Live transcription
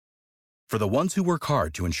For the ones who work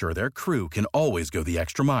hard to ensure their crew can always go the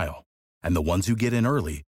extra mile, and the ones who get in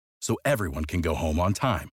early so everyone can go home on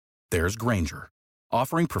time, there's Grainger,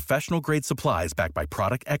 offering professional-grade supplies backed by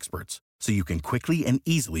product experts so you can quickly and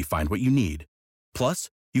easily find what you need. Plus,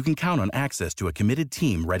 you can count on access to a committed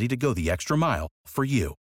team ready to go the extra mile for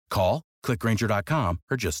you. Call, click Grainger.com,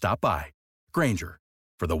 or just stop by. Grainger,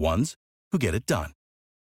 for the ones who get it done.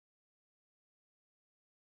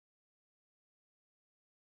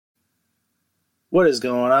 What is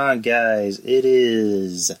going on, guys? It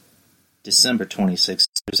is December 26th,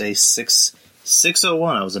 Thursday,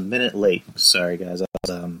 6:01. I was a minute late. Sorry, guys. I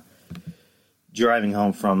was driving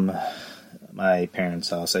home from my parents'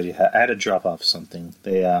 house. I had to drop off something.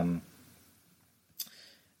 They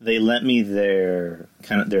lent me their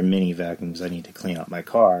mini vacuums. I need to clean up my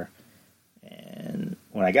car. And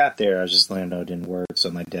when I got there, I was just letting it didn't work.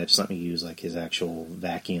 So my dad just let me use like his actual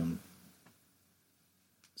vacuum.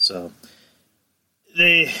 So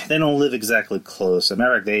they don't live exactly close. As a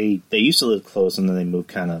matter of fact, they used to live close, and then they moved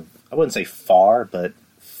kind of, I wouldn't say far, but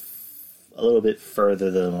a little bit further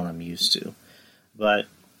than what I'm used to. But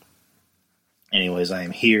anyways, I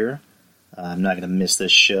am here. I'm not going to miss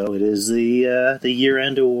this show. It is the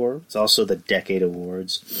year-end award. It's also the Decade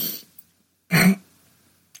Awards.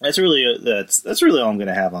 That's really all I'm going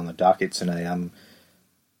to have on the docket tonight. I'm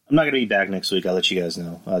not going to be back next week. I'll let you guys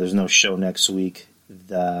know. There's no show next week.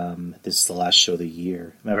 This is the last show of the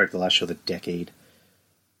year. Matter of fact, the last show of the decade,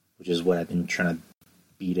 which is what I've been trying to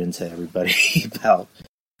beat into everybody about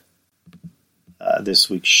this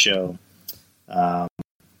week's show.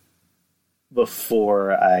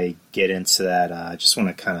 Before I get into that, I just want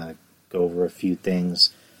to kind of go over a few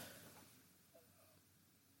things.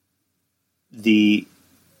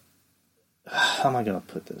 How am I going to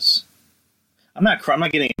put this? I'm not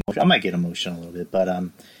getting emotional. I might get emotional a little bit, but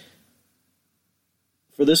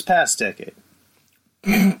for this past decade,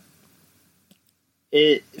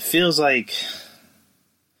 it feels like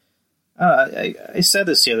I said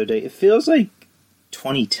this the other day. It feels like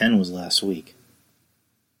 2010 was last week.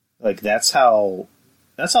 Like that's how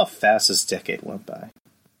fast this decade went by.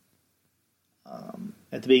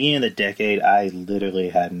 At the beginning of the decade, I literally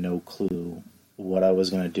had no clue what I was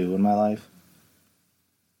going to do in my life,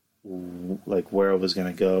 like where I was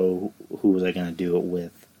going to go, who was I going to do it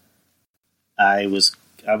with. I was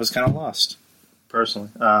kind of lost, personally.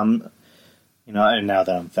 And now that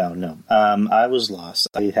I'm found, no. I was lost.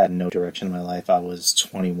 I had no direction in my life. I was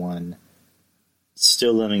 21,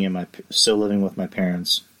 still living with my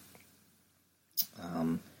parents.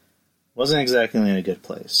 Wasn't exactly in a good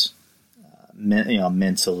place.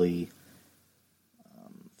 Mentally,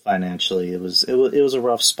 financially, it was a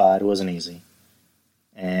rough spot. It wasn't easy,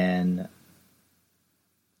 and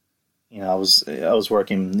I was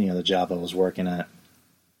working, the job I was working at,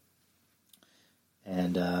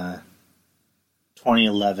 and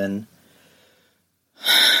 2011,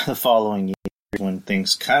 the following year, when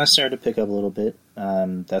things kind of started to pick up a little bit.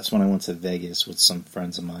 That's when I went to Vegas with some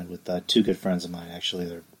friends of mine, with two good friends of mine. Actually,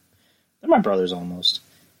 they're my brothers almost,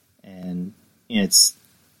 and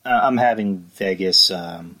I'm having Vegas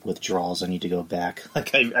withdrawals. I need to go back.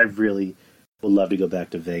 Like I really would love to go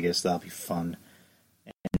back to Vegas. That'll be fun.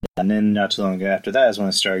 And then not too long after that is when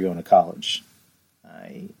I started going to college.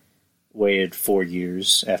 I waited 4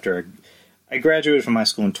 years after I graduated from high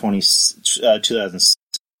school in 2006.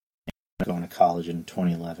 Going to college in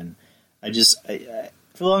 2011. I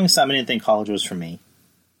for the longest time I didn't think college was for me.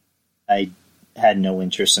 I had no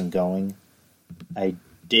interest in going. I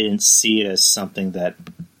didn't see it as something that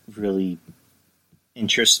really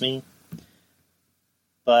interests me.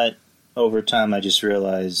 But over time I just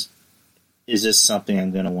realized, is this something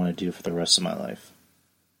I'm going to want to do for the rest of my life?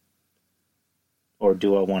 Or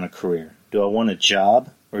do I want a career? Do I want a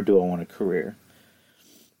job or do I want a career?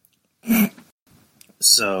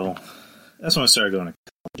 So that's when I started going to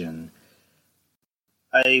college, and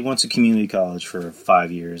I went to community college for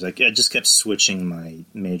 5 years. I just kept switching my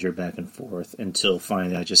major back and forth until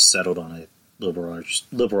finally I just settled on a liberal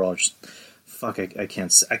arts. Fuck, I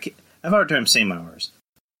can't. I have a hard time saying my words.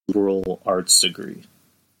 Liberal arts degree,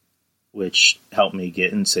 which helped me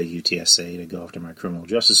get into UTSA to go after my criminal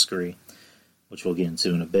justice degree, which we'll get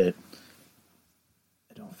into in a bit.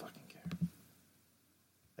 I don't fucking care.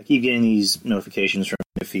 I keep getting these notifications from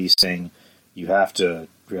IFE saying you have to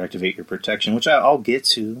reactivate your protection, which I'll get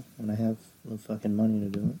to when I have the fucking money to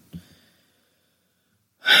do it.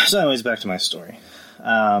 So anyways, back to my story.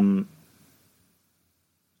 I'm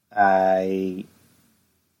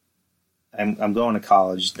going to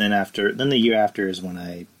college. Then the year after is when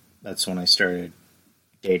I started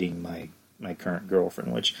dating my current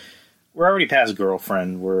girlfriend, which we're already past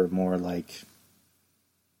girlfriend. We're more like,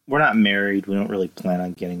 we're not married. We don't really plan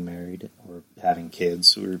on getting married or having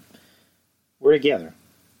kids. We're together.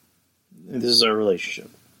 This is our relationship.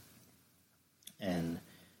 And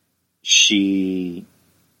she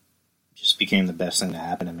just became the best thing to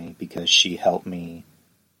happen to me because she helped me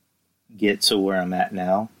get to where I'm at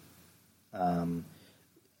now.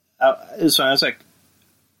 It was fun.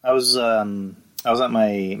 I was at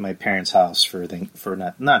my parents' house for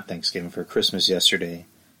not Thanksgiving, for Christmas yesterday,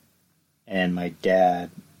 and my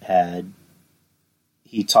dad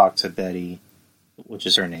he talked to Betty, which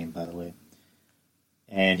is her name, by the way,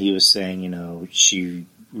 and he was saying, she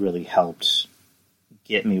really helped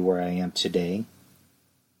get me where I am today.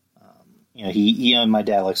 My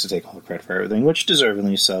dad likes to take all the credit for everything, which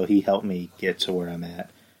deservedly so. He helped me get to where I'm at.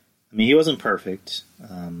 I mean, he wasn't perfect,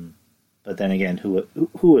 but then again,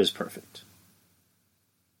 who is perfect?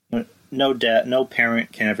 No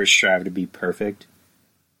parent can ever strive to be perfect.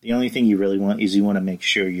 The only thing you really want is you want to make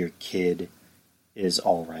sure your kid is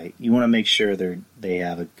all right. You want to make sure they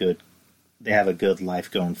have a good life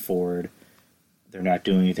going forward. They're not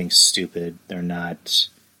doing anything stupid. They're not,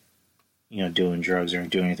 doing drugs or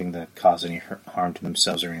doing anything that causes any harm to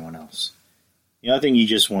themselves or anyone else. The only thing you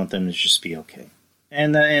just want them to just be okay.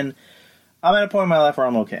 And I'm at a point in my life where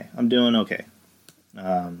I'm okay. I'm doing okay.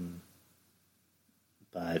 But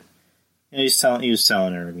he was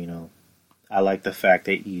telling her, I like the fact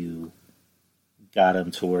that you got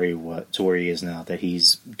him to where he is now, that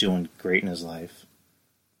he's doing great in his life,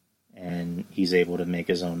 and he's able to make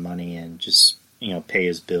his own money and just pay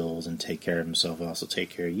his bills and take care of himself, and also take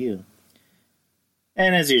care of you.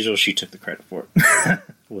 And as usual, she took the credit for it,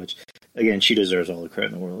 which again, she deserves all the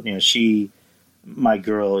credit in the world. My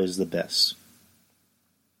girl is the best.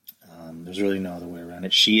 There's really no other way around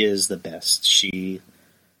it. She is the best. She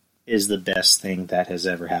is the best thing that has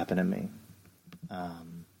ever happened to me.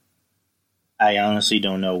 I honestly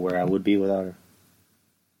don't know where I would be without her.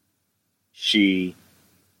 She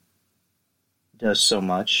does so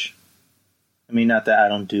much. I mean, not that I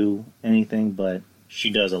don't do anything, but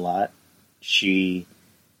she does a lot. To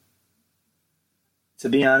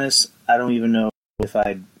be honest, I don't even know if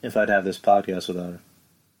I'd have this podcast without her.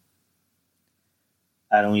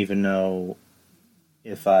 I don't even know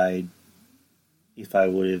if I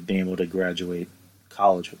would have been able to graduate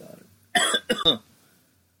college without her.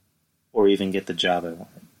 Or even get the job I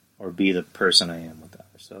wanted. Or be the person I am without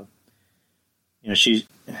her. So,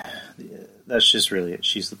 that's just really it.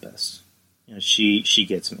 She's the best. She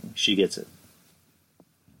gets me. She gets it.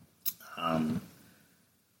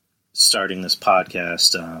 Starting this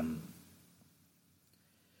podcast,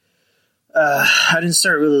 I didn't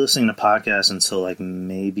start really listening to podcasts until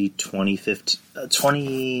maybe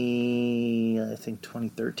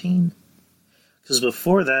 2013. Because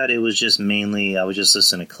before that, it was just mainly, I was just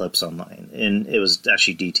listening to clips online. And it was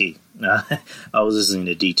actually DT. I was listening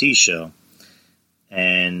to DT's show.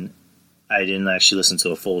 And I didn't actually listen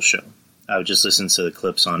to a full show. I would just listen to the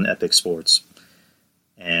clips on Epic Sports.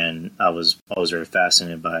 And I was very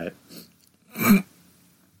fascinated by it.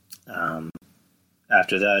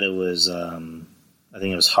 After that, it was, I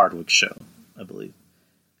think it was Hardwick's show, I believe.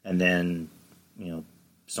 And then,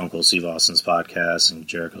 Stone Cold Steve Austin's podcast and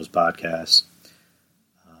Jericho's podcast.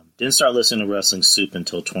 Didn't start listening to Wrestling Soup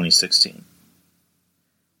until 2016.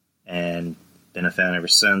 And been a fan ever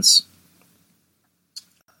since.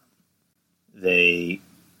 I've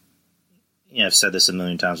said this a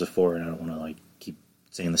million times before, and I don't want to keep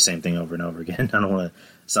saying the same thing over and over again. I don't want to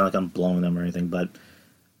sound like I'm blowing them or anything, but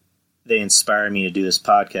they inspire me to do this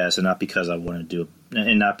podcast, and not because I want to do it,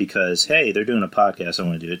 and not because, hey, they're doing a podcast, I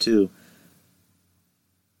want to do it too.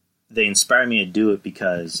 They inspire me to do it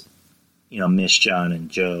because, Miss John and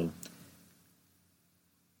Joe,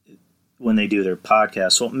 when they do their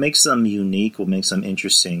podcast, what makes them unique, what makes them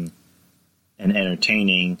interesting and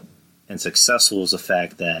entertaining and successful is the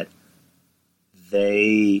fact that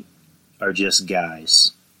they are just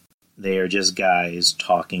guys. They are just guys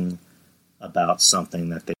talking about something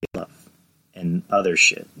that they love and other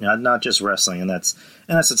shit. Not just wrestling, and that's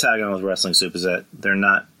the tagline with Wrestling Soup, is that they're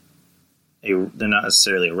not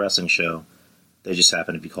necessarily a wrestling show. They just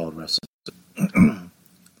happen to be called Wrestling Soup.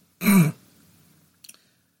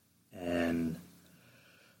 And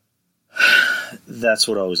that's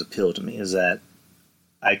what always appealed to me, is that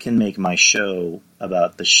I can make my show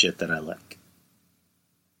about the shit that I like.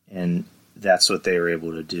 And that's what they were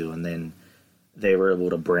able to do. And then they were able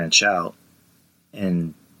to branch out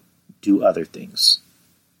and do other things.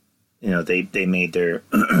 They made their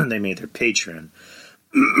Patreon.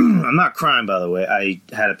 I'm not crying, by the way. I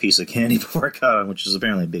had a piece of candy before I got on, which is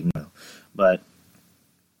apparently a big no. But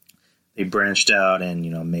they branched out and,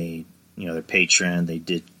 made, their Patreon.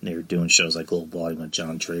 They were doing shows like Global Volume with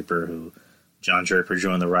John Draper, John Draper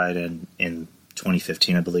joined the ride in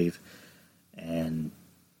 2015, I believe. And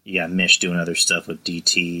you got Mish doing other stuff with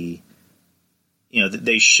DT.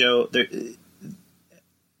 They show...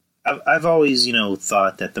 I've always,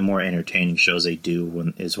 thought that the more entertaining shows they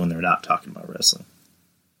do is when they're not talking about wrestling.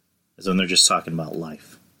 Is when they're just talking about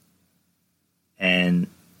life. And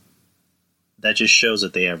that just shows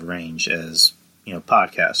that they have range as,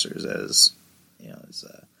 podcasters,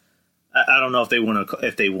 I don't know if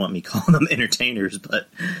they want me calling them entertainers, but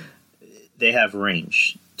they have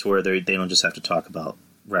range to where they don't just have to talk about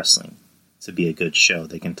wrestling to be a good show.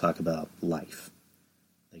 They can talk about life.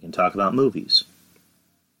 They can talk about movies.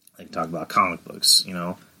 They can talk about comic books, They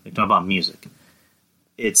can talk about music.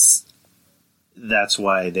 That's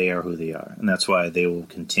why they are who they are, and that's why they will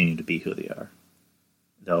continue to be who they are.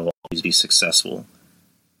 They'll always be successful.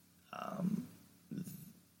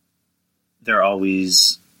 They're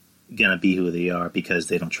always gonna be who they are because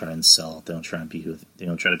they don't try and sell. They don't try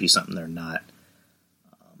to be something they're not.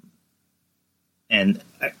 I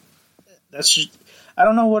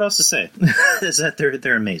don't know what else to say. Is that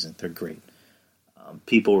they're amazing. They're great.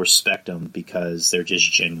 People respect them because they're just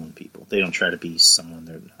genuine people. They don't try to be someone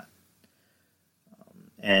they're not.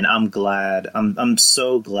 And I'm glad. I'm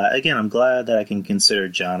so glad. Again, I'm glad that I can consider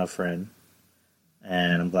John a friend,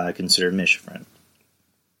 and I'm glad I consider Mish a friend.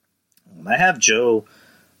 I have Joe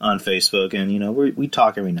on Facebook, and we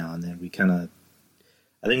talk every now and then.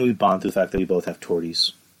 I think we bond through the fact that we both have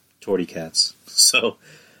tortie cats. So,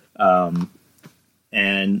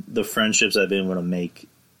 and the friendships I've been able to make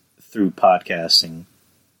through podcasting,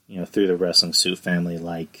 through the Wrestling Suit family,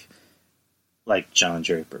 like John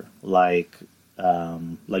Draper, like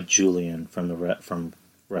Julian from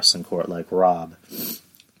Wrestling Court, like Rob,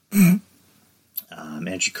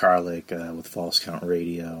 Andrew Carlick with False Count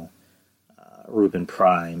Radio, Ruben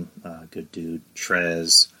Prime, good dude,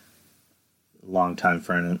 Trez, longtime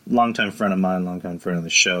friend of mine, longtime friend of the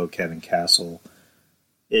show, Kevin Castle.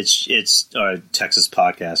 It's Texas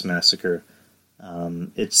Podcast Massacre.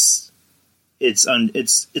 It's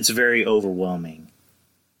very overwhelming,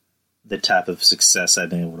 the type of success I've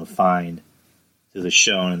been able to find through the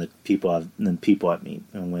show and the people I meet.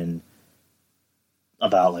 And when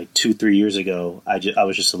about 2-3 years ago, I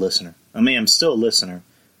was just a listener. I mean, I'm still a listener,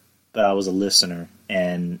 but I was a listener,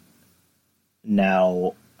 and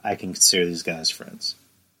now I can consider these guys friends.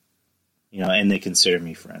 And they consider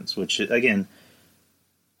me friends, which again,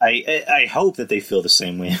 I hope that they feel the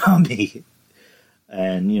same way about me.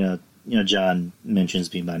 And John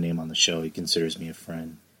mentions me by name on the show. He considers me a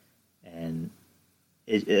friend, and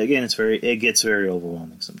it gets very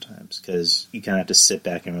overwhelming sometimes because you kind of have to sit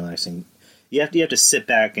back and relax, and you have to sit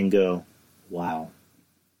back and go, wow,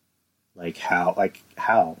 how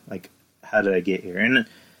did I get here? And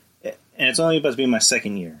it's only about to be my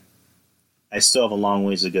second year. I still have a long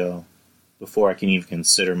ways to go before I can even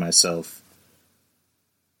consider myself.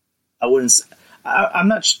 I'm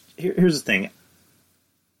not. Here's the thing.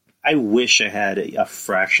 I wish I had a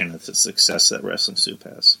fraction of the success that Wrestling Soup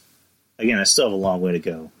has. Again, I still have a long way to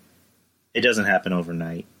go. It doesn't happen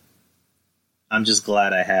overnight. I'm just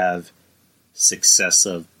glad I have success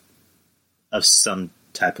of some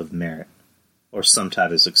type of merit or some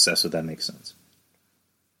type of success, if that makes sense.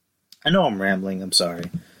 I know I'm rambling. I'm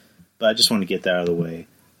sorry. But I just want to get that out of the way.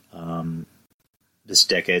 This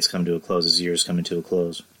decade's come to a close. This year's coming to a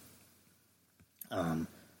close.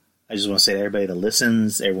 I just want to say to everybody that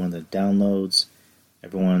listens, everyone that downloads,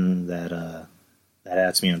 everyone that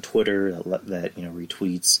adds me on Twitter, that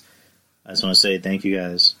retweets. I just want to say thank you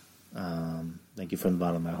guys. Thank you from the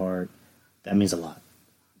bottom of my heart. That means a lot.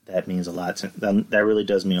 That means a lot. That really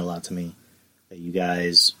does mean a lot to me. That you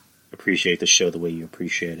guys appreciate the show the way you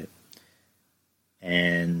appreciate it.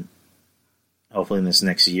 And hopefully in this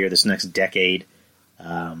next year, this next decade,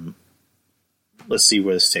 let's see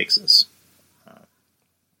where this takes us.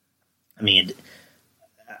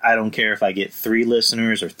 I don't care if I get 3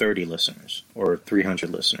 listeners or 30 listeners or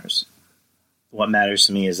 300 listeners. What matters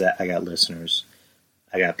to me is that I got listeners.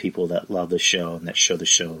 I got people that love the show and that show the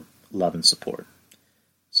show love and support.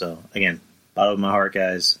 So, again, bottom of my heart,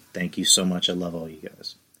 guys, thank you so much. I love all you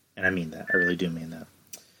guys. And I mean that. I really do mean that.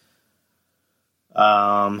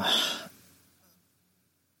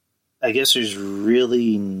 I guess there's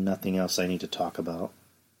really nothing else I need to talk about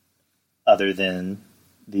other than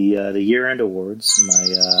the year-end awards,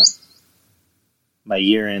 my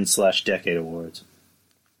year-end / decade awards.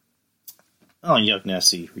 Oh, and Yuck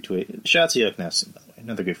Nasty retweeted. Shout out to Yuck Nasty, by the way,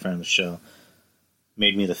 another good friend of the show.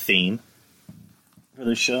 Made me the theme for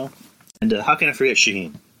the show. And how can I forget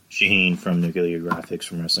Shaheen? Shaheen from Nuclear Graphics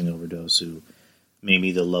from Wrestling Overdose, who made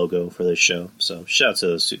me the logo for this show. So shout out to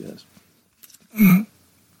those two guys.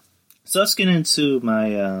 So let's get into my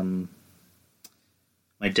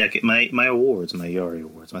my awards, my Yari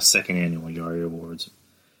Awards, my second annual Yari Awards.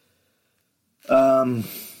 Now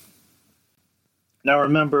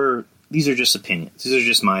remember, these are just opinions. These are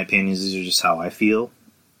just my opinions. These are just how I feel.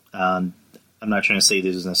 I'm not trying to say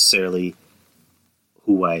this is necessarily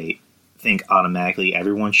who I think automatically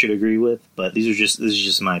everyone should agree with, but this is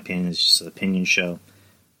just my opinion. It's just an opinion show.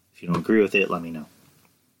 If you don't agree with it, let me know.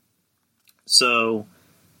 So,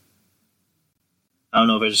 I don't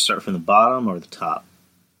know if I should start from the bottom or the top.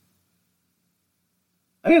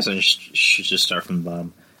 I guess I should just start from the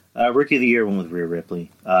bottom. Rookie of the Year went with Rhea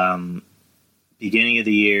Ripley. Beginning of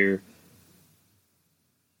the year,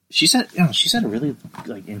 she's had a really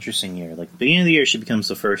interesting year. Beginning of the year, she becomes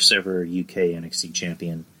the first ever UK NXT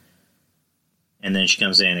champion, and then she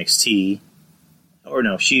comes to NXT. Or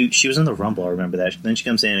no, she was in the Rumble. I remember that. Then she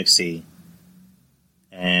comes to NXT,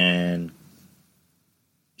 and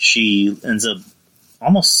she ends up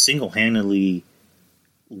almost single-handedly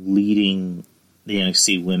leading the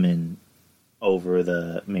NXT women over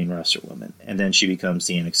the main roster women, and then she becomes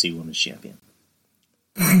the NXT Women's Champion.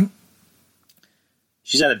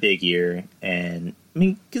 She's had a big year, and I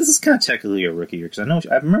mean, this is kind of technically a rookie year because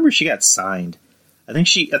I remember she got signed. I think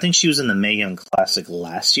she was in the Mae Young Classic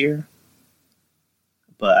last year,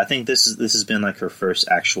 but I think this has been her first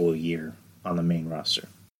actual year on the main roster.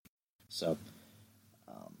 So,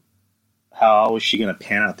 how is she going to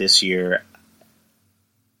pan out this year?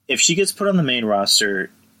 If she gets put on the main roster,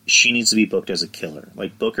 she needs to be booked as a killer.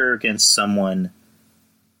 Book her against someone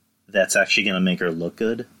that's actually going to make her look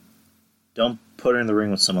good. Don't put her in the ring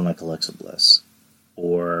with someone like Alexa Bliss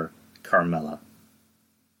or Carmella.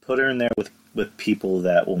 Put her in there with people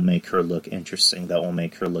that will make her look interesting, that will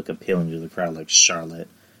make her look appealing to the crowd, like Charlotte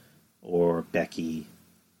or Becky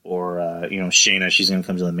or Shayna. She's going to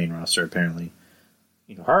come to the main roster apparently.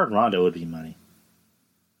 Her and Ronda would be money.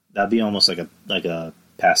 That'd be almost like a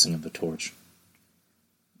passing of the torch.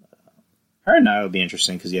 Her and Nia would be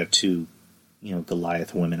interesting because you have two,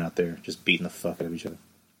 Goliath women out there just beating the fuck out of each other.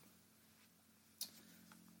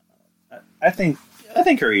 I think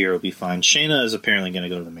her year will be fine. Shayna is apparently going to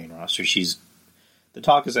go to the main roster. The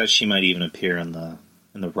talk is that she might even appear in the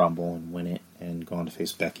Rumble and win it and go on to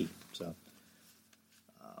face Becky. So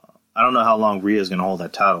I don't know how long Rhea is going to hold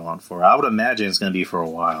that title on for. I would imagine it's going to be for a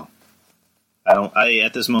while.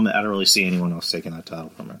 At this moment, I don't really see anyone else taking that title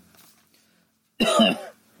from her.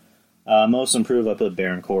 Most improved, I put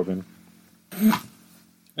Baron Corbin. I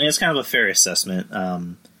mean, it's kind of a fair assessment.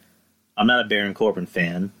 I'm not a Baron Corbin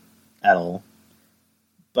fan at all,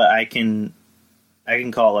 but I can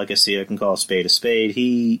call it like I see it. I can call a spade.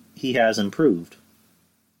 He has improved.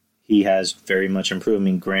 He has very much improved. I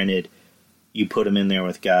mean, granted, you put him in there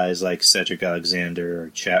with guys like Cedric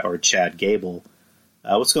Alexander or Chad Gable.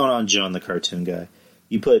 What's going on, Joe, the cartoon guy?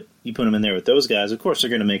 You put him in there with those guys. Of course, they're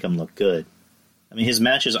going to make him look good. I mean, his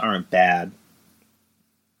matches aren't bad.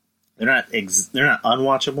 They're not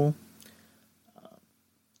unwatchable.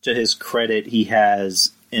 To his credit, he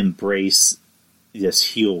has embraced this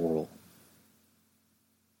heel role.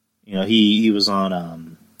 He was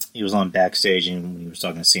on backstage and when he was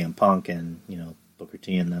talking to CM Punk and Booker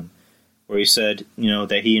T and them, where he said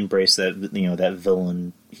that he embraced that that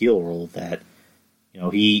villain heel role that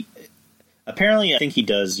he. Apparently, I think he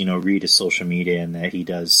does, read his social media and that he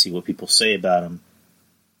does see what people say about him,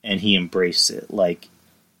 and he embraced it.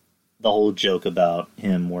 The whole joke about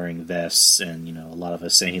him wearing vests and, a lot of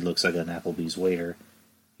us saying he looks like an Applebee's waiter.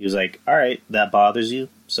 He was like, all right, that bothers you,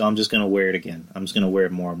 so I'm just going to wear it again. I'm just going to wear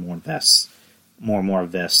more and more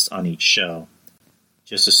vests on each show,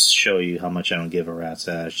 just to show you how much I don't give a rat's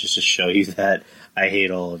ass, just to show you that I hate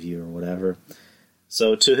all of you or whatever.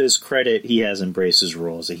 So to his credit, he has embraced his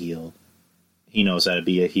role as a heel. He knows how to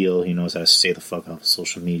be a heel. He knows how to stay the fuck off of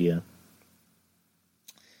social media.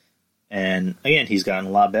 And, again, he's gotten a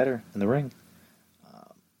lot better in the ring.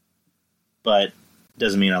 But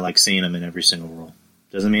doesn't mean I like seeing him in every single role.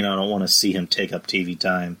 Doesn't mean I don't want to see him take up TV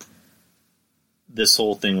time. This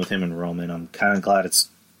whole thing with him and Roman, I'm kind of glad it's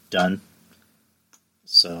done.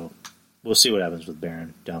 So, we'll see what happens with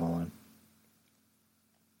Baron down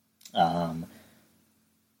the line.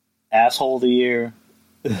 Asshole of the Year.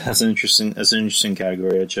 That's an interesting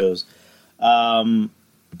category I chose.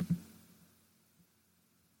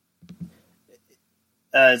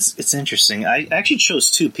 It's interesting. I actually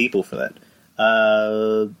chose two people for that.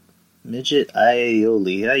 Midget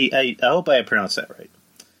Aioli. I hope I pronounced that right.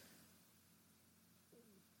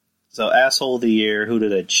 So, Asshole of the Year. Who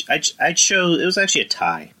did I chose? It was actually a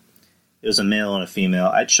tie. it was a male and a female.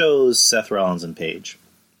 I chose Seth Rollins and Paige.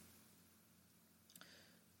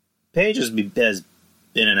 Paige has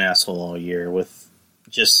been an asshole all year with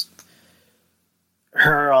just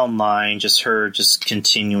her online, just her just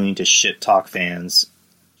continuing to shit talk fans.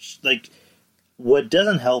 Like, what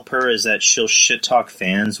doesn't help her is that she'll shit talk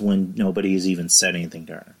fans when nobody has even said anything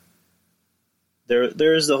to her.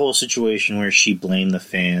 There is the whole situation where she blamed the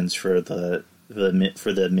fans for the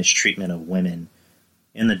mistreatment of women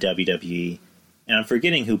in the WWE, and I'm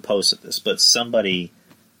forgetting who posted this, but somebody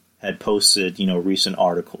had posted, recent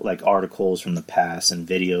articles from the past and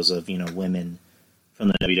videos of, women from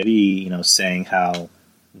the WWE, saying how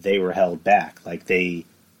they were held back. Like, they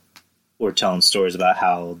were telling stories about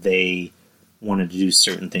how they wanted to do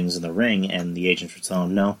certain things in the ring, and the agents were telling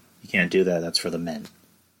them, no, you can't do that, that's for the men.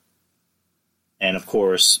 And, of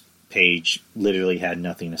course, Paige literally had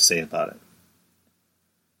nothing to say about it.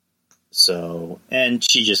 So, and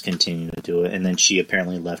she just continued to do it, and then she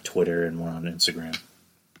apparently left Twitter and went on Instagram.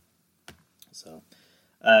 So,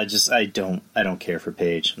 I don't care for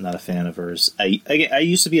Paige. I'm not a fan of hers. I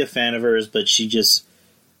used to be a fan of hers, but she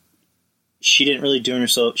didn't really do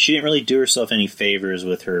herself any favors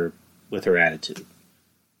with her attitude,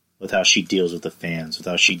 with how she deals with the fans, with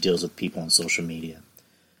how she deals with people on social media.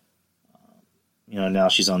 Now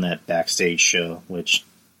she's on that backstage show, which,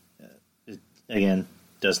 again,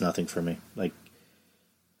 does nothing for me. Like,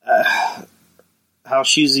 how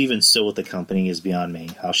she's even still with the company is beyond me.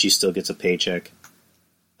 How she still gets a paycheck,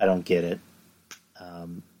 I don't get it.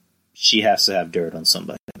 She has to have dirt on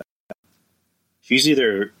somebody. She's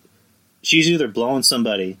either blowing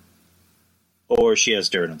somebody, or she has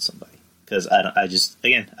dirt on somebody. Because I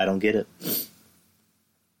don't get it.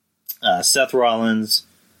 Seth Rollins.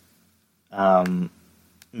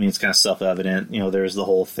 It's kind of self-evident. There's the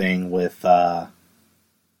whole thing with him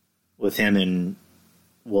and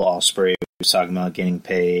Will Ospreay, who's talking about getting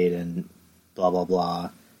paid and blah, blah,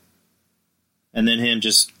 blah. And then him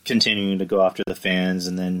just continuing to go after the fans.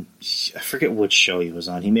 And then, I forget which show he was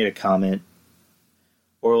on. He made a comment,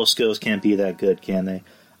 oral skills can't be that good, can they?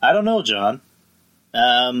 I don't know, John.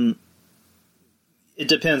 It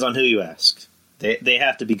depends on who you ask. They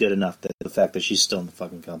have to be good enough, the fact that she's still in the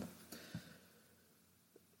fucking company.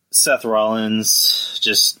 Seth Rollins,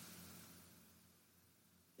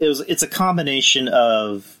 it's a combination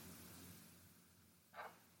of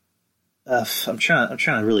I'm trying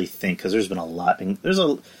to really think, because there's been a lot. There's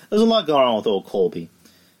a lot going on with old Colby.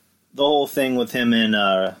 The whole thing with him and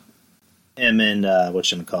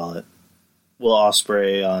whatchamacallit, Will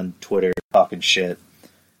Ospreay on Twitter talking shit.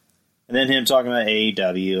 And then him talking about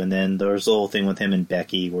AEW, and then there's the whole thing with him and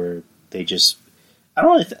Becky where they just I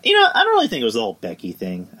don't really think it was the whole Becky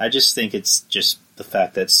thing. I just think it's just the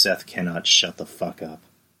fact that Seth cannot shut the fuck up.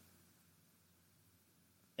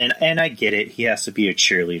 And I get it. He has to be a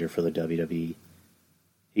cheerleader for the WWE.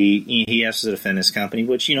 He has to defend his company,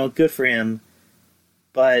 which, good for him.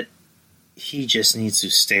 But he just needs to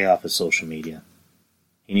stay off of social media.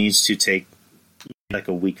 He needs to take like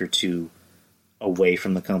a week or two away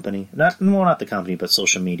from the company. Not the company, but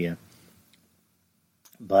social media.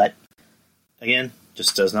 But again,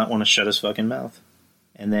 just does not want to shut his fucking mouth.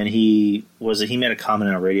 And then he made a comment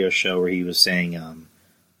on a radio show where he was saying, I'm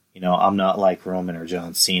not like Roman or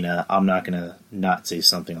John Cena. I'm not going to not say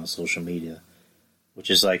something on social media. Which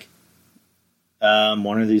is like,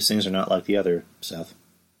 one of these things are not like the other, Seth.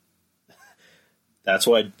 That's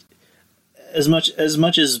why, as much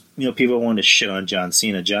as people want to shit on John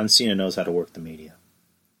Cena knows how to work the media.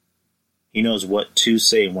 He knows what to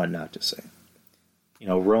say and what not to say.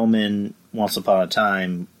 Roman, once upon a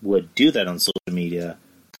time, would do that on social media,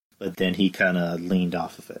 but then he kind of leaned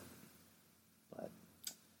off of it. But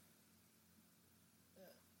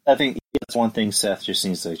I think that's one thing Seth just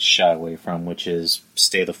needs to shy away from, which is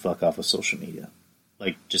stay the fuck off of social media.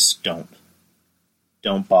 Like, just don't.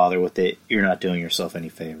 Don't bother with it. You're not doing yourself any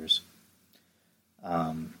favors.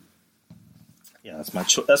 That's my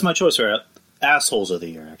choice for assholes of the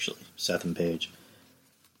year, actually. Seth and Paige.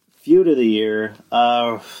 Feud of the year.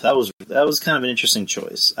 That was kind of an interesting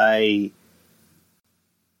choice. I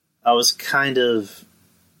was kind of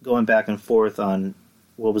going back and forth on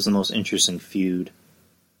what was the most interesting feud.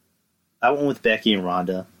 I went with Becky and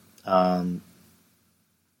Ronda.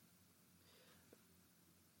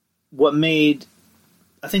 What made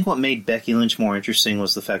Becky Lynch more interesting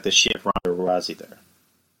was the fact that she had Ronda Rousey there.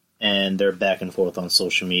 And their back and forth on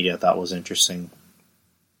social media I thought was interesting.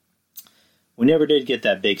 We never did get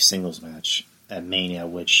that big singles match at Mania,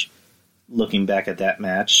 which, looking back at that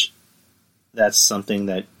match, that's something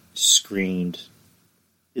that screamed,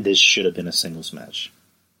 this should have been a singles match.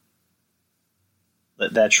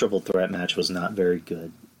 that triple threat match was not very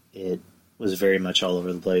good. It was very much all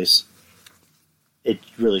over the place. It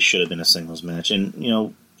really should have been a singles match, and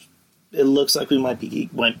it looks like we might be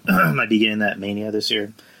getting that Mania this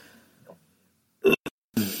year.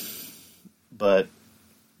 But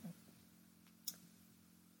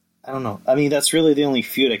I don't know. I mean, that's really the only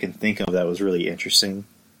feud I can think of that was really interesting.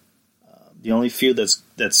 The only feud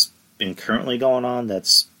that's been currently going on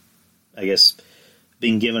that's, I guess,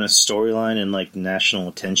 being given a storyline and like national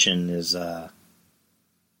attention is the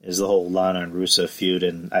whole Lana and Rusev feud,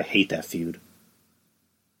 and I hate that feud.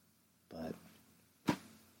 But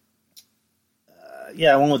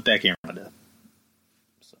yeah, I went with Becky and Ronda.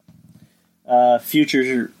 So,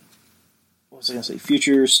 future. What was I gonna say?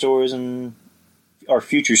 Future stars in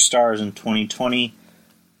 2020.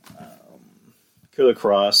 Killer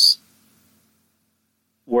Cross,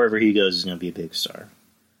 wherever he goes, is going to be a big star.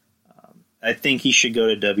 I think he should go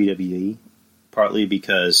to WWE, partly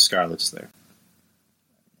because Scarlett's there.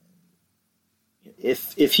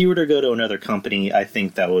 If he were to go to another company, I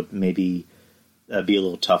think that would maybe be a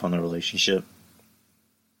little tough on the relationship.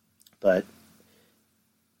 But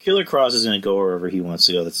Killer Cross is going to go wherever he wants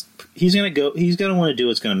to go. He's going to want to do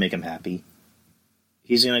what's going to make him happy.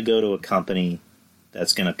 He's going to go to a company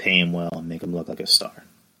that's going to pay him well and make him look like a star.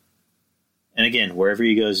 And again, wherever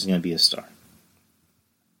he goes, he's going to be a star.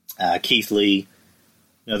 Keith Lee,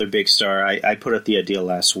 another big star. I put out the idea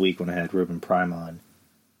last week when I had Ruben Prime on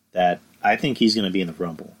that I think he's going to be in the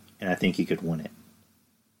Rumble, and I think he could win it.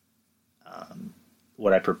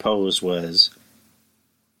 What I proposed was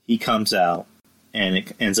he comes out, and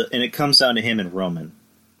it comes down to him and Roman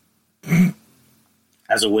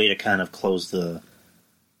as a way to kind of close the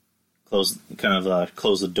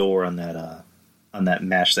door on that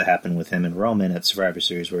match that happened with him and Roman at Survivor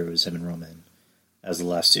Series, where it was him and Roman as the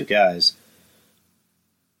last two guys,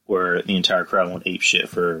 where the entire crowd went ape shit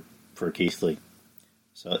for Keith Lee.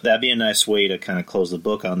 So that'd be a nice way to kind of close the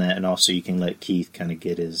book on that, and also you can let Keith kind of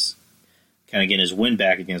get his win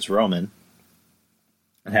back against Roman,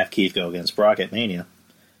 and have Keith go against Brock at Mania.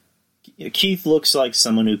 Keith looks like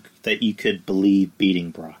someone that you could believe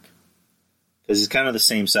beating Brock, because he's kind of the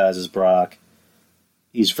same size as Brock.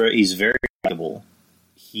 He's very likable.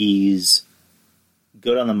 He's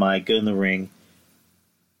good on the mic, good in the ring.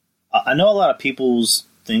 I know a lot of people's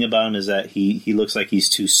thing about him is that he looks like he's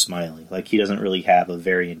too smiley. Like, he doesn't really have a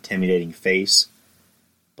very intimidating face.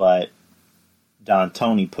 But Don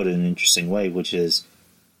Tony put it in an interesting way, which is,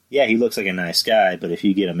 yeah, he looks like a nice guy, but if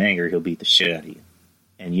you get him angry, he'll beat the shit out of you.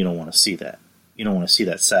 And you don't want to see that. You don't want to see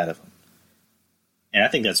that side of him. And I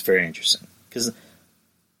think that's very interesting. Because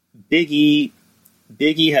Big E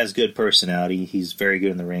has good personality. He's very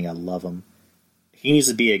good in the ring. I love him. He needs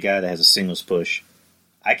to be a guy that has a singles push.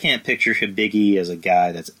 I can't picture Big E as a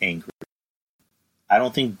guy that's angry. I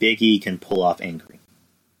don't think Big E can pull off angry.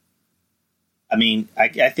 I mean,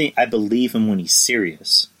 I believe him when he's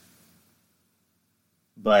serious.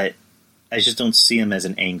 But I just don't see him as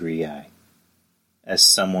an angry guy. As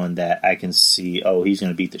someone that I can see, he's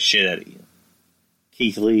going to beat the shit out of you.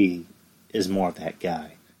 Keith Lee is more of that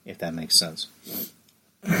guy, if that makes sense.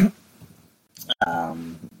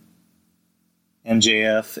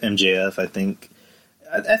 MJF,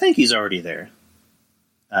 I think he's already there.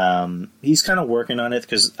 He's kind of working on it,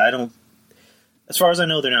 because as far as I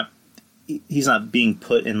know, he's not being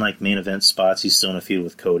put in like main event spots. He's still in a feud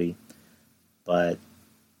with Cody, but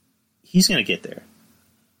he's going to get there.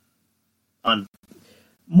 On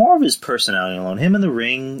more of his personality alone, him in the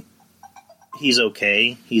ring, he's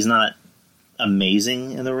okay. He's not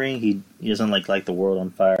amazing in the ring. He doesn't like the world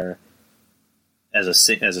on fire as a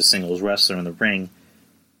singles wrestler in the ring.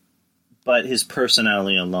 But his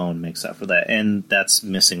personality alone makes up for that, and that's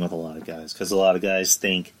missing with a lot of guys, because a lot of guys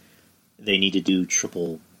think they need to do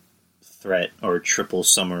triple threat or triple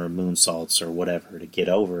summer moonsaults or whatever to get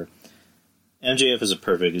over. MJF is a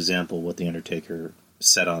perfect example of what The Undertaker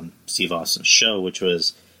said on Steve Austin's show, which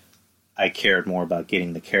was, I cared more about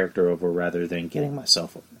getting the character over rather than getting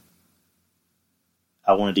myself over.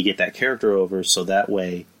 I wanted to get that character over so that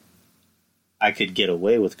way I could get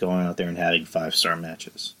away with going out there and having 5-star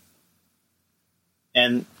matches.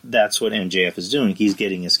 And that's what MJF is doing. He's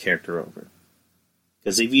getting his character over.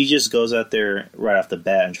 Because if he just goes out there right off the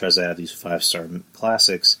bat and tries to have these 5-star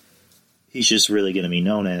classics, he's just really going to be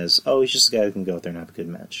known as, he's just a guy who can go out there and have a good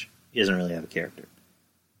match. He doesn't really have a character.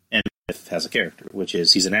 And MJF has a character, which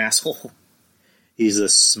is he's an asshole. He's a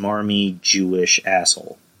smarmy Jewish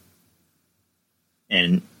asshole.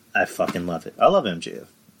 And I fucking love it. I love MJF.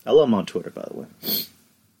 I love him on Twitter, by the way.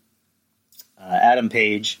 Adam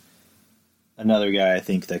Page, another guy I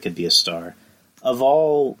think that could be a star. Of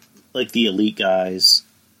all like the elite guys,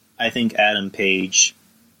 I think Adam Page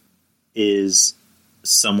is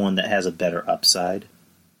someone that has a better upside.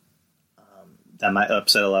 That might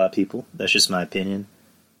upset a lot of people. That's just my opinion.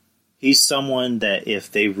 He's someone that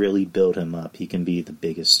if they really build him up, he can be the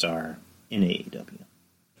biggest star in AEW.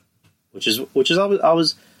 Which is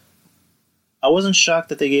always I wasn't shocked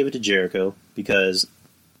that they gave it to Jericho because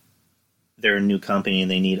they're a new company and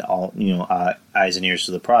they need all eyes and ears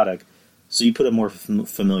to the product. So you put a more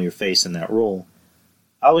familiar face in that role.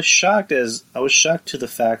 I was shocked to the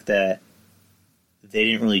fact that they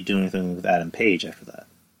didn't really do anything with Adam Page after that.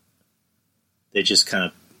 They just kind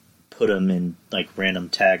of put him in like random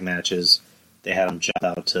tag matches. They had him jump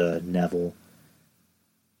out to Neville.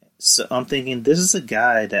 So I'm thinking, this is a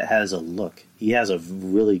guy that has a look. He has a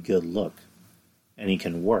really good look. And he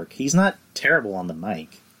can work. He's not terrible on the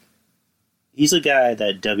mic. He's a guy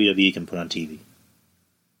that WWE can put on TV.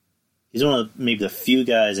 He's one of maybe the few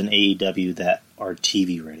guys in AEW that are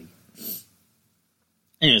TV ready.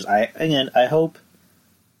 Anyways, I hope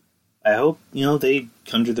they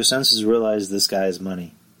come to their senses and realize this guy is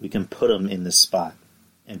money. We can put him in this spot,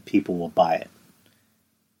 and people will buy it.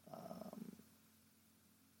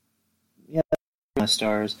 My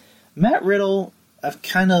stars. Matt Riddle, I've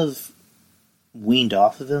kind of weaned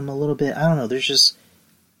off of him a little bit. I don't know. There's just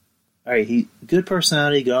he good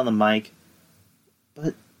personality, good on the mic,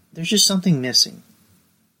 but there's just something missing.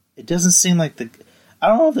 It doesn't seem like I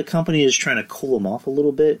don't know if the company is trying to cool him off a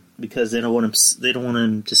little bit because they don't want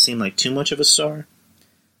him to seem like too much of a star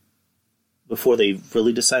before they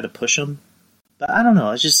really decide to push him. But I don't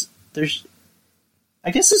know. It's just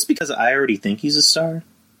I guess it's because I already think he's a star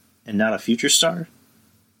and not a future star.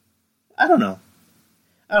 I don't know.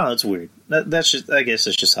 It's weird. That's just. I guess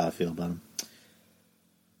that's just how I feel about him.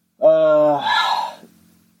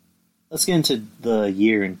 Let's get into the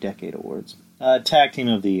year and decade awards. Tag team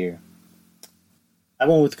of the year. I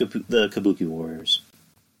went with the Kabuki Warriors.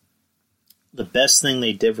 The best thing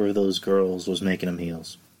they did for those girls was making them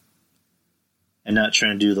heels. And not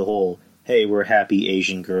trying to do the whole, hey, we're happy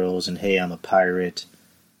Asian girls, and hey, I'm a pirate.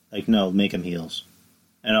 Like, no, make them heels.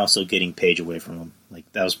 And also getting Paige away from them.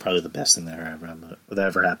 Like, that was probably the best thing that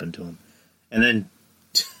ever happened to him. And then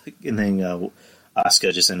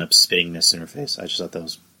Asuka just ended up spitting mist in her face. I just thought that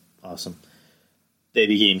was awesome. They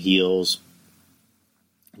became heels.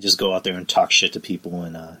 Just go out there and talk shit to people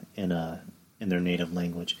in their native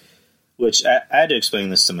language. Which I had to explain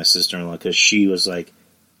this to my sister-in-law because she was like,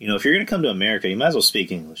 if you're going to come to America, you might as well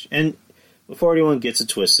speak English. And before anyone gets it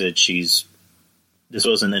twisted, this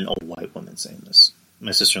wasn't an old white woman saying this.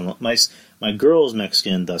 My sister-in-law, my girl's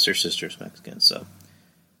Mexican, thus her sister's Mexican. So,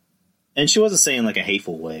 and she wasn't saying like a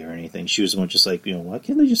hateful way or anything. She was more just like, why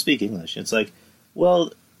can't they just speak English? It's like,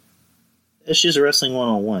 well, it's just wrestling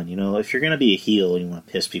 101. If you're going to be a heel and you want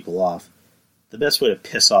to piss people off, the best way to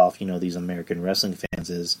piss off, these American wrestling fans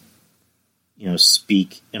is,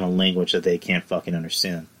 speak in a language that they can't fucking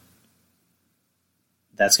understand.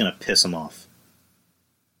 That's going to piss them off.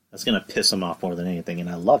 That's going to piss them off more than anything, and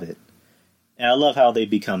I love it. And I love how they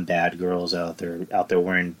become bad girls out there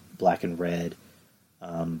wearing black and red.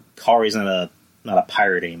 Kari's not a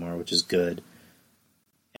pirate anymore, which is good.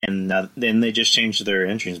 And then they just changed their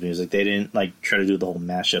entrance music. They didn't try to do the whole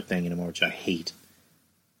mashup thing anymore, which I hate.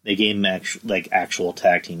 They gave them actual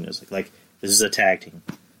tag team music. Like, this is a tag team.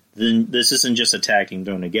 This isn't just a tag team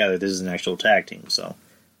thrown together. This is an actual tag team. So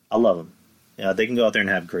I love them. They can go out there and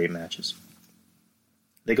have great matches.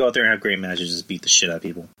 They go out there and have great matches, just beat the shit out of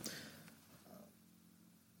people.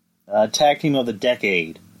 Tag team of the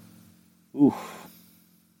decade. Ooh.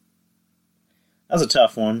 That was a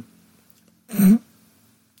tough one.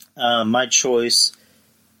 My choice,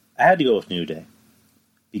 I had to go with New Day.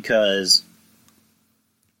 Because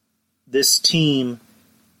this team,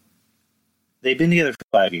 they've been together for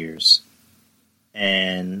 5 years.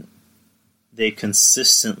 And they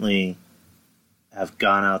consistently have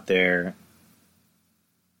gone out there.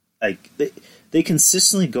 They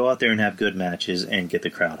consistently go out there and have good matches and get the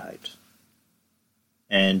crowd hyped.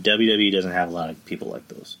 And WWE doesn't have a lot of people like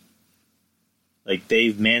those.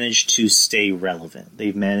 They've managed to stay relevant.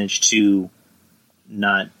 They've managed to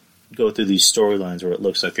not go through these storylines where it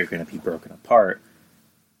looks like they're going to be broken apart.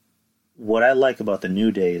 What I like about the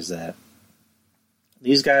New Day is that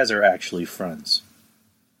these guys are actually friends.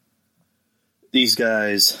 These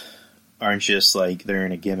guys aren't just they're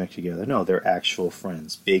in a gimmick together. No, they're actual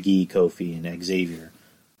friends. Big E, Kofi, and Xavier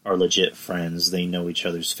are legit friends. They know each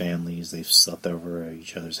other's families. They've slept over at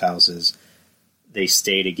each other's houses. They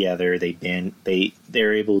stay together.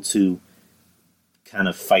 They're able to kind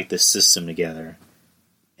of fight the system together,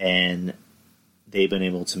 and they've been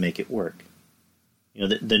able to make it work.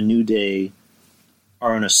 The New Day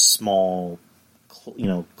are in a small,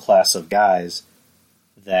 class of guys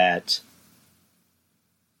that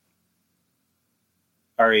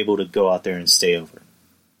are able to go out there and stay over.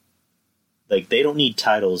 Like, they don't need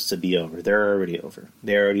titles to be over. They're already over.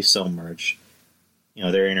 They already sell merch.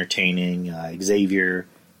 They're entertaining. Xavier's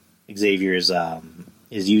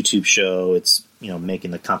his YouTube show, it's,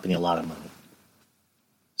 making the company a lot of money.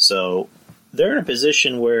 So they're in a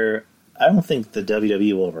position where I don't think the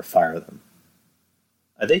WWE will ever fire them.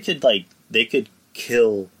 They can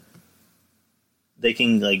kill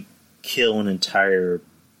an entire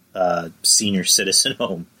senior citizen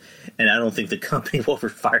home, and I don't think the company will ever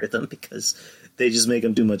fire them because they just make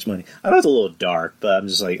them too much money. I know it's a little dark, but I'm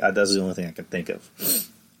just like, that's the only thing I can think of.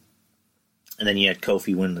 And then you had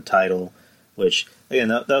Kofi win the title, which, again,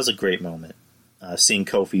 that was a great moment. Seeing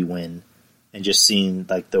Kofi win and just seeing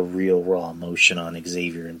the real raw emotion on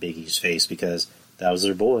Xavier and Big E's face, because that was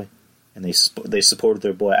their boy, and they supported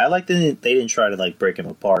their boy. I like that they didn't try to break him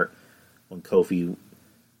apart when Kofi,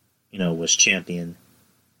 was champion.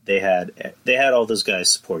 They had all those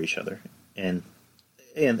guys support each other, and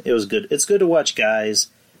it was good. It's good to watch guys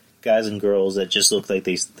and girls that just look like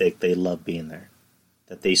they love being there,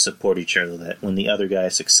 that they support each other. That when the other guy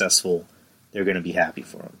is successful, they're going to be happy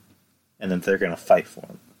for him, and then they're going to fight for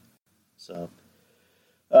him. So,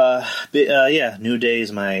 New Day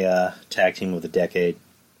is my tag team of the decade.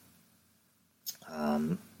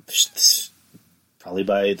 Probably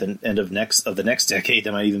by the end of the next decade,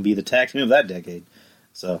 they might even be the tag team of that decade.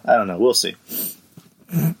 So, I don't know. We'll see.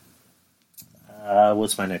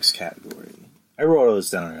 What's my next category? I wrote all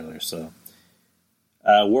this down earlier, so.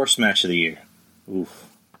 Worst match of the year. Oof.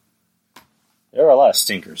 There are a lot of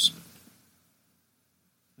stinkers.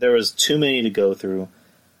 There was too many to go through.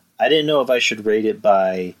 I didn't know if I should rate it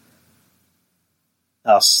by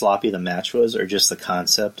how sloppy the match was or just the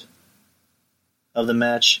concept of the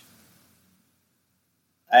match.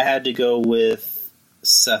 I had to go with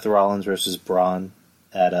Seth Rollins versus Braun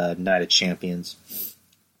at Night of Champions.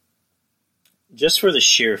 Just for the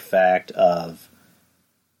sheer fact of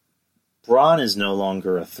Braun is no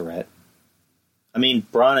longer a threat. I mean,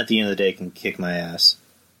 Braun at the end of the day can kick my ass,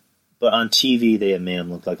 but on TV they have made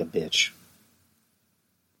him look like a bitch.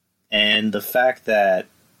 And the fact that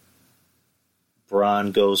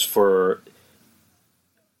Braun goes for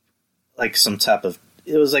some type of,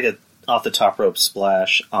 it was like a off the top rope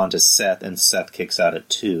splash onto Seth, and Seth kicks out at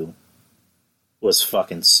 2, was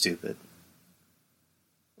fucking stupid.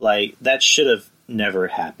 That should have never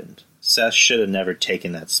happened. Seth should have never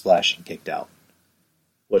taken that splash and kicked out.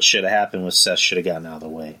 What should have happened was Seth should have gotten out of the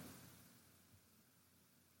way.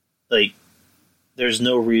 There's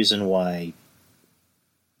no reason why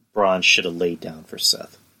Braun should have laid down for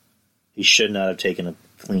Seth. He should not have taken a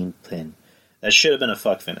clean pin. That should have been a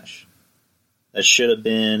fuck finish. That should have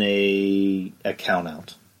been a count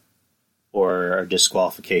out. Or a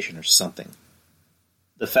disqualification or something.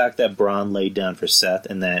 The fact that Braun laid down for Seth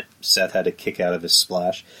and that Seth had to kick out of his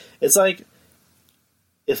splash. It's like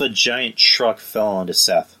if a giant truck fell onto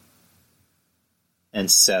Seth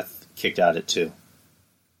and Seth kicked out at 2.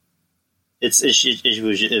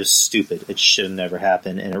 It was stupid. It should have never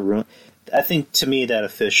happened, and it ruined. I think, to me, that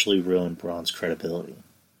officially ruined Braun's credibility.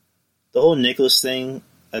 The whole Nicholas thing,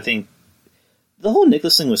 I think, the whole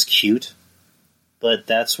Nicholas thing was cute, but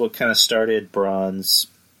that's what kind of started Braun's.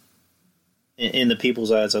 In the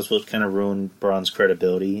people's eyes, that's what kind of ruined Braun's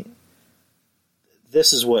credibility.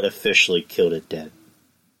 This is what officially killed it dead.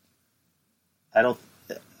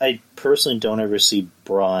 I personally don't ever see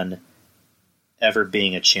Braun ever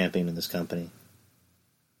being a champion in this company.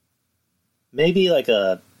 Maybe like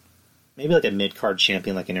a mid-card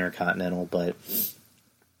champion, like an Intercontinental, but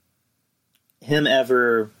him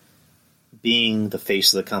ever being the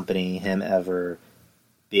face of the company, him ever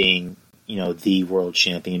being, the world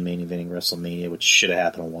champion main eventing WrestleMania, which should have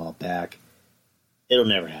happened a while back, it'll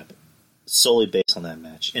never happen. Solely based on that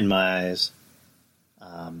match. In my eyes,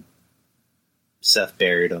 Seth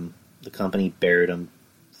buried him. The company buried him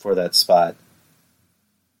for that spot.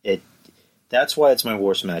 That's why it's my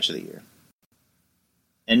worst match of the year.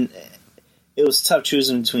 And it was tough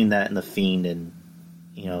choosing between that and The Fiend and,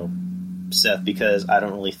 Seth, because I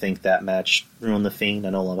don't really think that match ruined The Fiend. I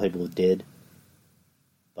know a lot of people did.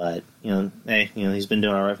 But, he's been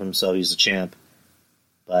doing alright for himself. He's the champ.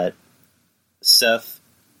 But Seth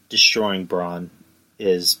destroying Braun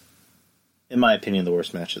is, in my opinion, the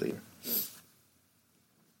worst match of the year.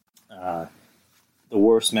 The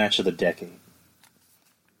worst match of the decade.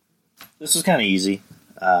 This is kind of easy.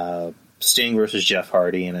 Sting versus Jeff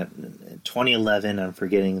Hardy in 2011. I'm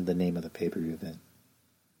forgetting the name of the pay-per-view event.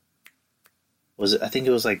 Was it? I think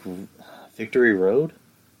it was like Victory Road.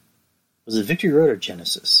 Was it Victory Road or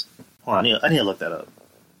Genesis? Hold on, I need to look that up.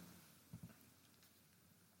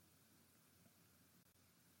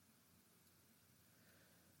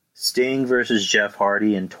 Sting versus Jeff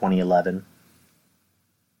Hardy in 2011.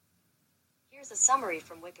 Here's a summary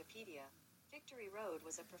from Wikipedia. Victory Road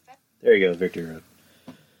was a There you go, Victory Road.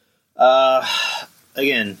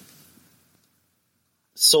 Again,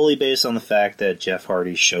 solely based on the fact that Jeff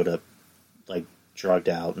Hardy showed up, like, drugged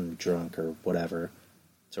out and drunk or whatever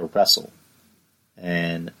to wrestle.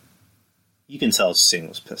 And you can tell Sting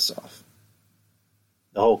was pissed off.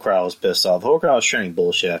 The whole crowd was pissed off. The whole crowd was chanting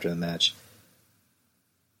bullshit after the match.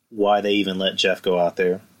 Why they even let Jeff go out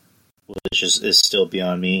there, which is still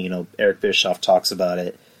beyond me. You know, Eric Bischoff talks about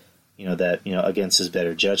it, you know, that, you know, against his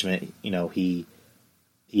better judgment, you know, he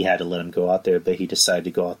had to let him go out there, but he decided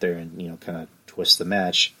to go out there and, you know, kind of twist the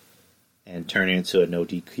match and turn it into a no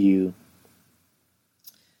DQ.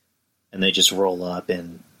 And they just roll up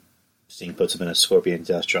and Sting puts him in a Scorpion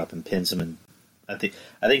Death Drop and pins him. And I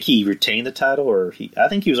think he retained the title, or I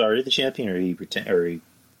think he was already the champion, or he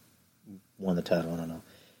won the title. I don't know.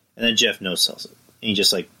 And then Jeff no-sells it. And he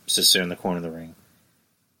just, like, sits there in the corner of the ring.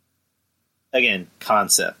 Again,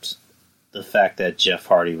 concept. The fact that Jeff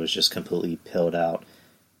Hardy was just completely pilled out.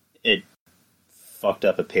 It fucked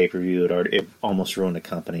up a pay-per-view. It almost ruined the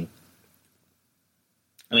company.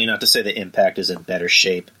 I mean, not to say that Impact is in better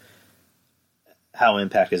shape. How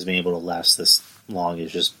Impact has been able to last this long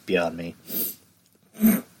is just beyond me.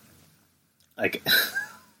 Like,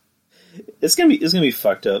 it's gonna be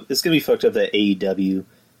fucked up. It's gonna be fucked up that AEW...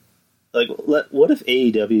 Like, what if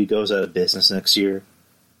AEW goes out of business next year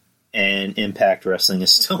and Impact Wrestling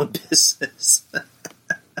is still in business?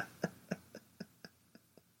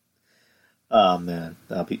 Oh, man.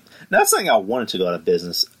 That'll be... Not saying I wanted to go out of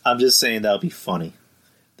business. I'm just saying that would be funny.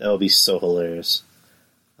 That would be so hilarious.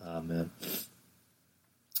 Oh, man.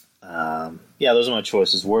 Yeah, those are my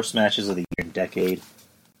choices. Worst matches of the year and decade.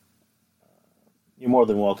 You're more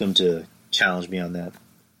than welcome to challenge me on that.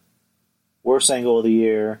 Worst angle of the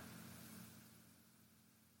year...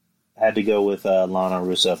 Had to go with Lana,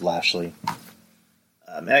 Rusev, Lashley.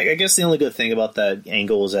 I guess the only good thing about that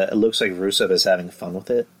angle is that it looks like Rusev is having fun with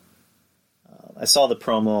it. I saw the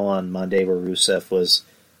promo on Monday where Rusev was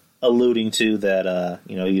alluding to that,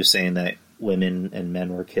 he was saying that women and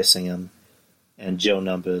men were kissing him. And Joe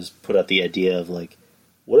Numbers put up the idea of, like,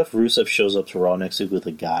 what if Rusev shows up to Raw next week with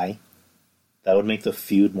a guy? That would make the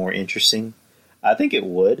feud more interesting. I think it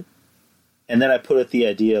would. And then I put up the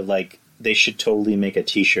idea of, like, they should totally make a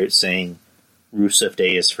t-shirt saying Rusev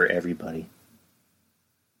Day is for everybody.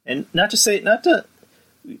 And you don't have to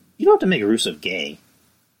make Rusev gay.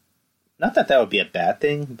 Not that would be a bad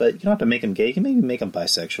thing, but you don't have to make him gay. You can maybe make him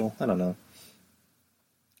bisexual. I don't know.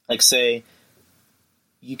 Like, say,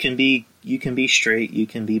 you can be straight, you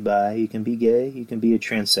can be bi, you can be gay, you can be a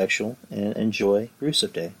transsexual and enjoy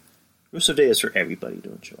Rusev Day. Rusev Day is for everybody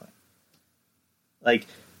to enjoy. Like,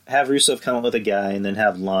 have Rusev come up with a guy and then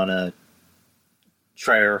have Lana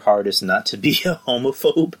try her hardest not to be a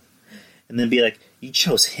homophobe, and then be like, you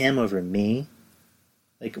chose him over me?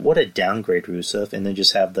 Like, what a downgrade, Rusev. And then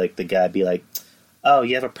just have, like, the guy be like, oh,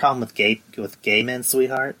 you have a problem with gay men,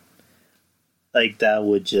 sweetheart? Like, that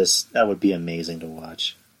would be amazing to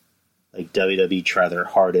watch. Like, WWE try their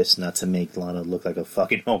hardest not to make Lana look like a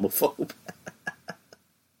fucking homophobe.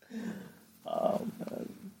 Oh, man.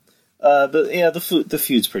 But yeah, the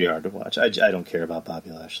feud's pretty hard to watch. I don't care about Bobby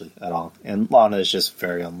Lashley at all, and Lana is just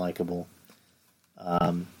very unlikable.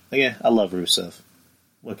 Yeah, I love Rusev.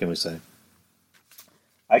 What can we say?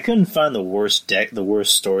 I couldn't find the worst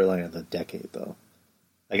storyline of the decade though.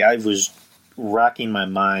 Like, I was racking my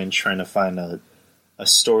mind trying to find a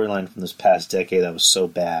storyline from this past decade that was so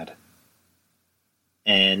bad,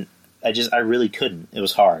 and I really couldn't. It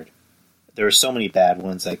was hard. There were so many bad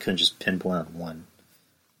ones that I couldn't just pinpoint on one.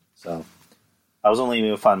 So, I was only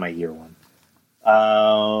able to find my year one.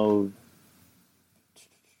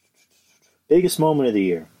 Biggest moment of the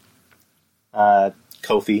year.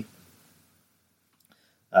 Kofi.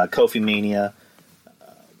 Kofi Mania.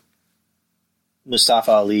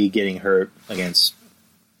 Mustafa Ali getting hurt against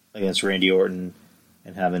Randy Orton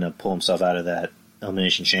and having to pull himself out of that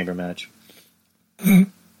Elimination Chamber match.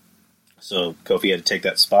 So, Kofi had to take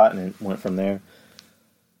that spot, and it went from there.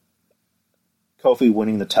 Kofi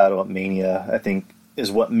winning the title at Mania, I think,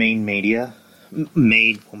 is what made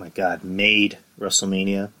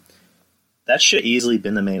WrestleMania. That should have easily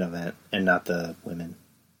been the main event and not the women.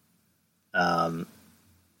 I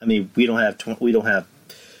mean, we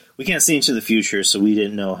can't see into the future, so we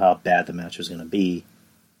didn't know how bad the match was going to be.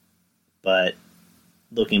 But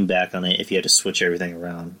looking back on it, if you had to switch everything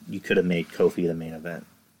around, you could have made Kofi the main event.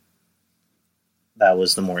 That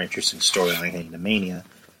was the more interesting storyline heading to Mania,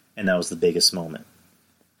 and that was the biggest moment.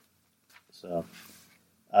 So,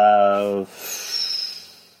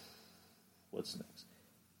 what's next?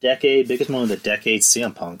 Biggest moment of the decade,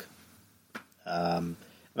 CM Punk. Matter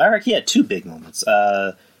of fact, he had two big moments.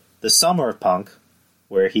 The Summer of Punk,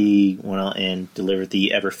 where he went out and delivered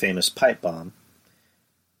the ever-famous pipe bomb.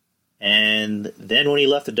 And then when he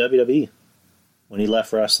left the WWE, when he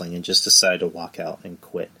left wrestling and just decided to walk out and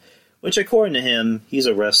quit. Which, according to him, he's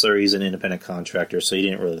a wrestler, he's an independent contractor, so he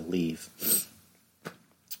didn't really leave.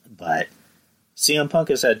 But CM Punk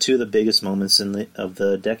has had two of the biggest moments of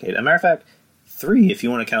the decade. As a matter of fact, three, if you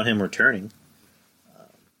want to count him returning.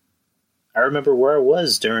 I remember where I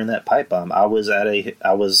was during that pipe bomb. I was at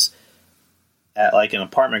like an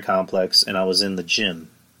apartment complex, and I was in the gym.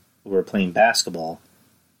 We were playing basketball,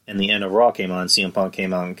 and the end of Raw came on. CM Punk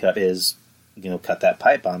came out and cut that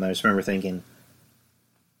pipe bomb. I just remember thinking,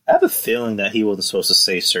 I have a feeling that he wasn't supposed to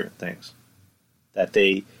say certain things.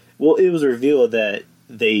 It was revealed that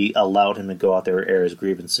they allowed him to go out there and air his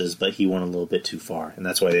grievances, but he went a little bit too far, and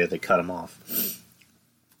that's why they had to cut him off.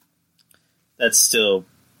 That's still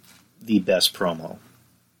the best promo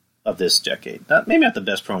of this decade. Maybe not the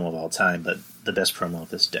best promo of all time, but the best promo of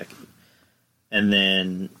this decade. And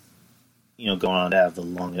then, going on to have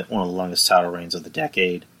one of the longest title reigns of the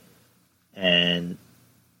decade, and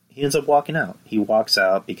he ends up walking out. He walks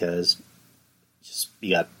out because he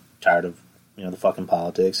got tired of the fucking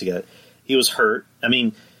politics. He was hurt. I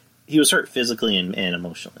mean, he was hurt physically and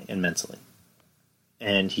emotionally and mentally,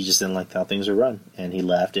 and he just didn't like how things were run. And he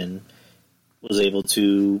left and was able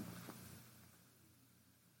to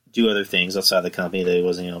do other things outside the company that he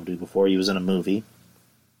wasn't able to do before. He was in a movie,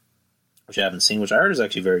 which I haven't seen, which I heard is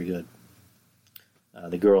actually very good.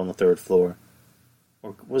 The Girl on the Third Floor.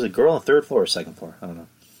 Or was it Girl on the Third Floor or Second Floor? I don't know.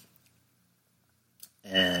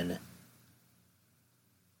 And,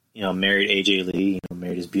 married AJ Lee,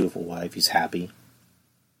 married his beautiful wife. He's happy.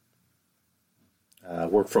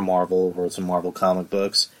 Worked for Marvel, wrote some Marvel comic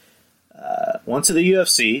books. Went to the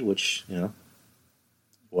UFC, which,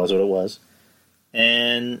 was what it was.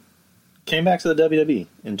 And came back to the WWE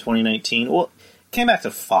in 2019. Well, came back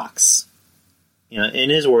to Fox. In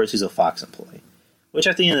his words, he's a Fox employee. Which,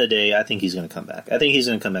 at the end of the day, I think he's going to come back. I think he's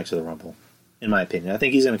going to come back to the Rumble, in my opinion. I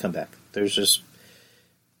think he's going to come back. He's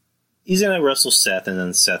going to wrestle Seth, and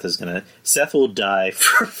then Seth will die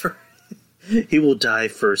he will die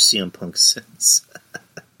for CM Punk's sins.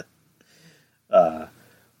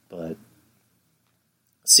 But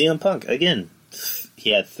CM Punk, again,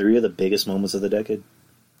 he had three of the biggest moments of the decade.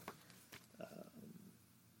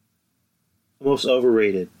 Most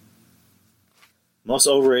overrated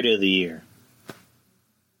of the year.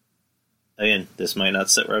 Again, this might not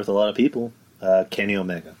sit right with a lot of people. Kenny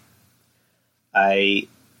Omega. I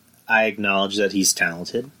acknowledge that he's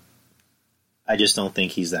talented. I just don't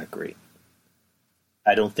think he's that great.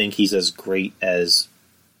 I don't think he's as great as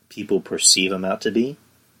people perceive him out to be.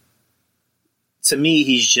 To me,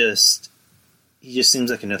 he just seems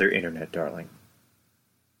like another internet darling.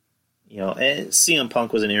 And CM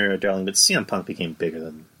Punk was an internet darling, but CM Punk became bigger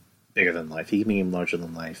than life. He became larger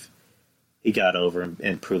than life. He got over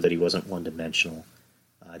and proved that he wasn't one-dimensional.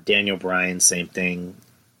 Daniel Bryan, same thing.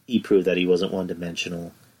 He proved that he wasn't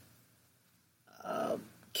one-dimensional.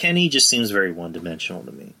 Kenny just seems very one-dimensional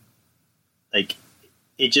to me. Like,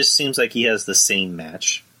 it just seems like he has the same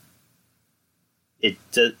match.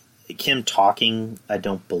 Him talking, I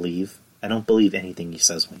don't believe. I don't believe anything he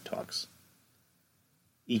says when he talks.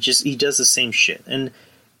 He does the same shit. And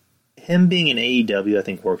him being in AEW, I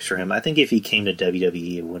think, works for him. I think if he came to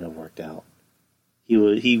WWE, it wouldn't have worked out.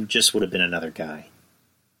 He just would have been another guy.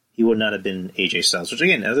 He would not have been AJ Styles, which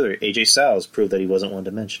again, AJ Styles proved that he wasn't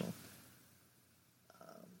one-dimensional.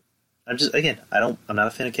 I'm not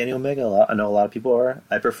a fan of Kenny Omega. I know a lot of people are.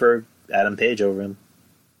 I prefer Adam Page over him.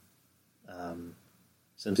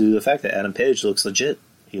 Simply due to the fact that Adam Page looks legit.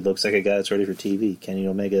 He looks like a guy that's ready for TV. Kenny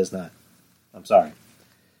Omega is not. I'm sorry.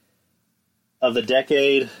 Of the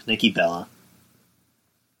decade, Nikki Bella.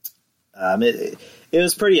 It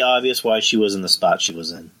was pretty obvious why she was in the spot she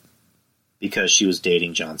was in. Because she was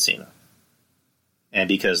dating John Cena. And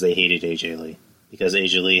because they hated AJ Lee. Because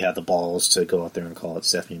AJ Lee had the balls to go out there and call it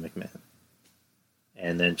Stephanie McMahon.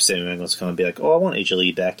 And then Stephanie McMahon was come and be like, oh, I want AJ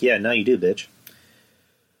Lee back. Yeah, now you do, bitch.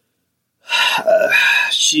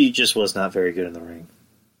 She just was not very good in the ring.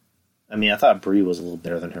 I mean, I thought Brie was a little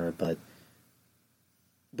better than her, but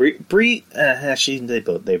Brie, actually, they're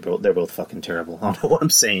both fucking terrible. I don't know what I'm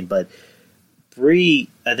saying, but Brie,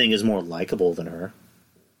 I think, is more likable than her.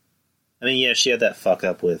 I mean, yeah, she had that fuck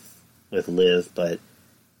up with Liv, but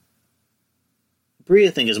Brie,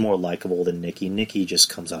 I think, is more likable than Nikki. Nikki just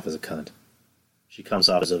comes off as a cunt. She comes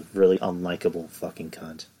off as a really unlikable fucking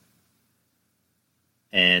cunt.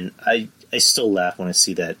 And I still laugh when I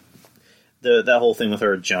see that whole thing with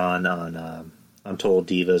her, John, on Total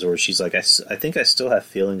Divas, where she's like, I think I still have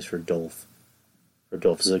feelings for Dolph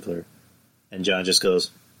Ziggler. And John just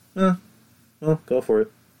goes, well, go for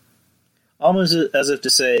it. Almost as if to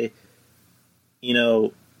say, you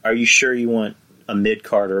know, are you sure you want a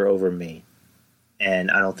mid-carder over me?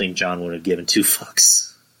 And I don't think John would have given two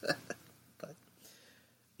fucks. But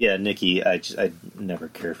yeah, Nikki, I never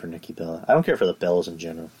cared for Nikki Bella. I don't care for the Bellas in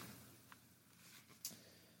general.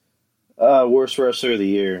 Worst wrestler of the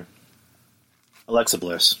year, Alexa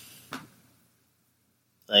Bliss.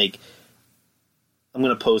 Like, I'm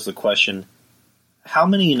going to pose the question, how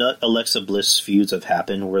many Alexa Bliss feuds have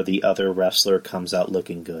happened where the other wrestler comes out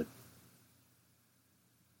looking good?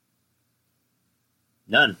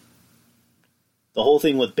 None. The whole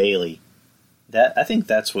thing with Bayley, I think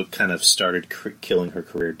that's what kind of started killing her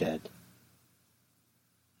career dead.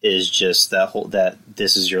 Is just that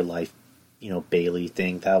this is your life, Bayley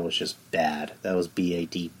thing. That was just bad. That was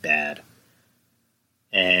BAD bad.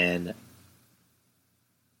 And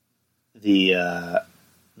the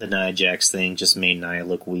Nia Jax thing just made Nia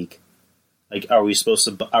look weak. Like, are we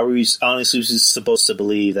honestly supposed to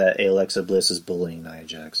believe that Alexa Bliss is bullying Nia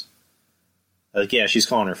Jax? Like, yeah, she's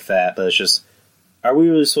calling her fat, but it's just, are we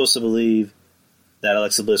really supposed to believe that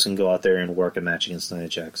Alexa Bliss can go out there and work a match against Nia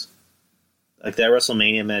Jax? Like, that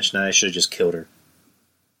WrestleMania match, Nia should have just killed her.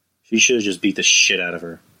 She should have just beat the shit out of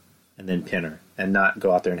her and then pin her and not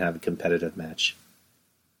go out there and have a competitive match.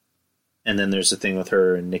 And then there's the thing with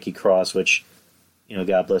her and Nikki Cross, which,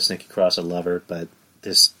 God bless Nikki Cross, I love her, but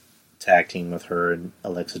this tag team with her and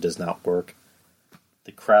Alexa does not work.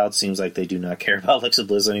 The crowd seems like they do not care about Alexa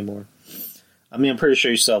Bliss anymore. I mean, I'm pretty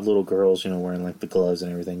sure you still have little girls, wearing like the gloves and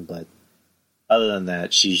everything, but other than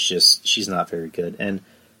that, she's not very good. And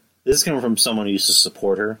this is coming from someone who used to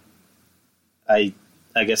support her. I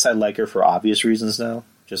guess I like her for obvious reasons now,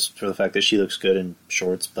 just for the fact that she looks good in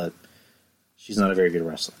shorts, but she's not a very good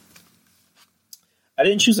wrestler. I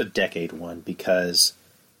didn't choose a decade one because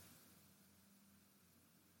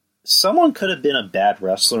someone could have been a bad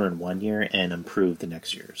wrestler in one year and improved the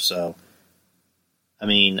next year. So, I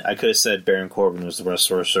mean, I could have said Baron Corbin was the worst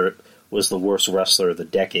wrestler of the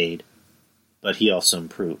decade, but he also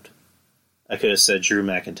improved. I could have said Drew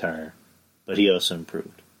McIntyre, but he also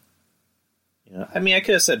improved. I mean, I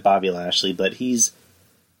could have said Bobby Lashley, but he's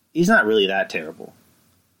not really that terrible.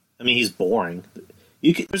 I mean, he's boring.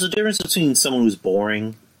 There's a difference between someone who's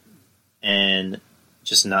boring and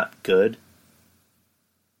just not good.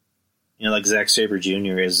 Like Zack Sabre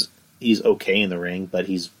Jr. he's okay in the ring, but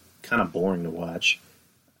he's kind of boring to watch.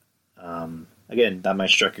 Again, that might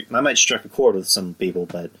strike a chord with some people,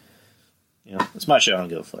 but it's my show. I don't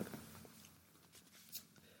give a fuck.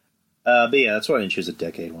 But yeah, that's why I didn't choose a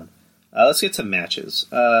decade one. Let's get to matches.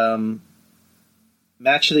 Match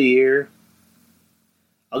of the year.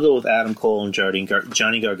 I'll go with Adam Cole and Johnny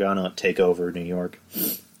Gargano at TakeOver New York.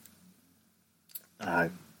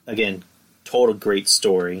 Again, total great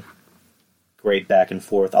story, great back and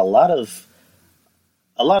forth. A lot of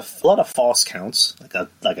false counts,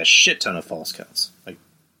 like a shit ton of false counts, like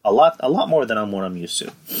a lot more than what I'm used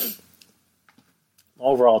to.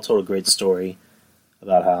 Overall, total great story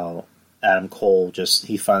about how Adam Cole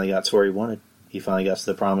he finally got to where he wanted. He finally got to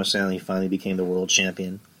the promised land. He finally became the world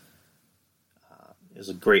champion. It was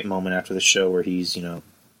a great moment after the show where he's,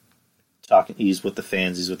 talking. He's with the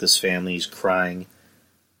fans. He's with his family. He's crying.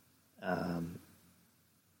 It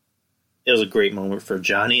was a great moment for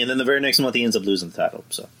Johnny. And then the very next month he ends up losing the title.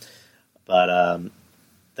 But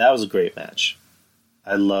that was a great match.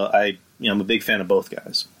 I'm a big fan of both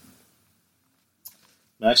guys.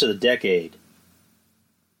 Match of the decade.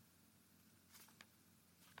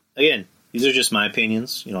 Again, these are just my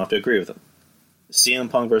opinions. You don't have to agree with them. CM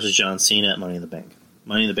Punk versus John Cena at Money in the Bank.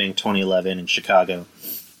 Money in the Bank 2011 in Chicago.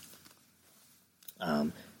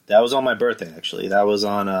 That was on my birthday, actually. That was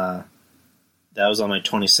on my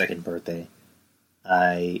 22nd birthday.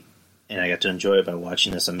 I got to enjoy it by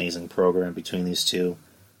watching this amazing program between these two.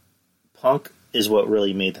 Punk is what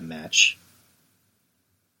really made the match.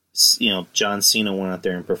 John Cena went out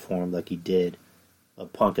there and performed like he did,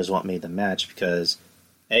 but Punk is what made the match because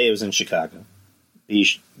A, it was in Chicago. B,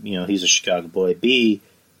 he's a Chicago boy. B,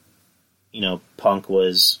 Punk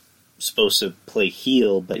was supposed to play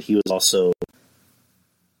heel, but he was also,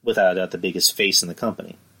 without a doubt, the biggest face in the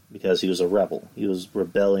company because he was a rebel. He was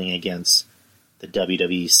rebelling against the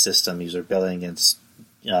WWE system. He was rebelling against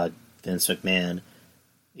Vince McMahon.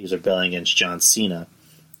 He was rebelling against John Cena.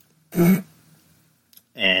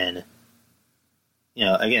 And,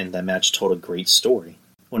 again, that match told a great story.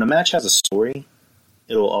 When a match has a story,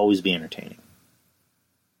 it'll always be entertaining.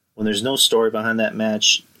 When there's no story behind that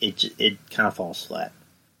match, it kind of falls flat.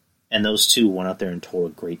 And those two went out there and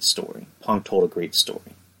told a great story. Punk told a great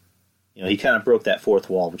story. He kind of broke that fourth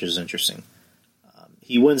wall, which is interesting.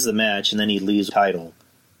 He wins the match, and then he leaves the title.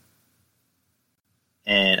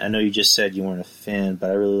 And I know you just said you weren't a fan,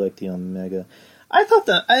 but I really like the Omega. I thought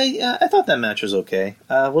that match was okay.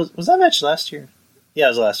 Was that match last year? Yeah, it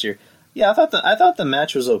was last year. Yeah, I thought the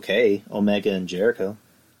match was okay. Omega and Jericho.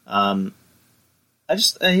 John, I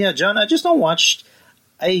just don't watch.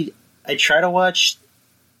 I try to watch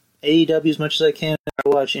AEW as much as I can. I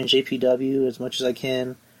watch NJPW as much as I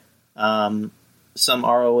can. Some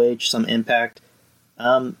ROH, some Impact.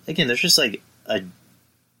 Again, there's just like a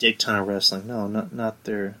dick ton of wrestling. No, not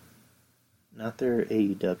their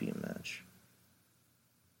AEW match.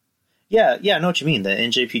 Yeah, I know what you mean. The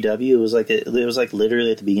NJPW was like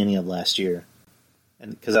literally at the beginning of last year,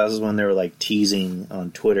 and because that was when they were like teasing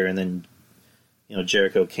on Twitter, and then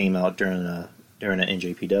Jericho came out during an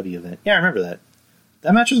NJPW event. Yeah, I remember that.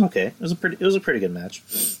 That match was okay. It was a pretty good match.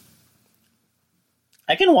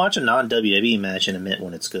 I can watch a non-WWE match and admit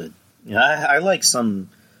when it's good. I like some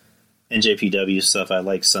NJPW stuff. I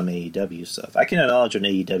like some AEW stuff. I can acknowledge when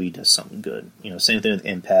AEW does something good. Same thing with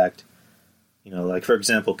Impact. Like, for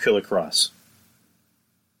example, Killer Cross.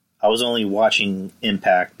 I was only watching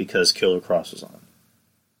Impact because Killer Cross was on.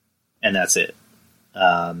 And that's it.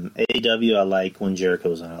 AEW, I like when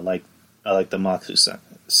Jericho's on. I like the Moxley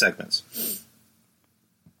segments.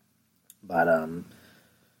 But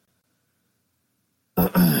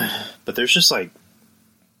but there's just like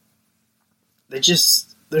there's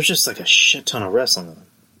just like a shit ton of wrestling on.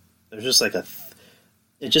 There's just like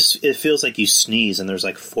it feels like you sneeze and there's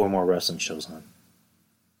like 4 more wrestling shows on.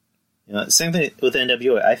 Same thing with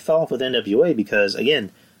NWA. I fell off with NWA because,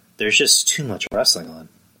 again, there's just too much wrestling on.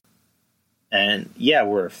 And yeah,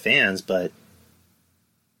 we're fans, but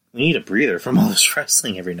we need a breather from all this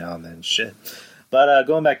wrestling every now and then. Shit. But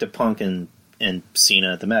going back to Punk and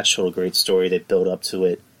Cena, the match told a great story. They built up to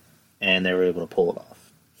it, and they were able to pull it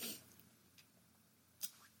off.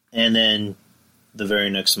 And then the very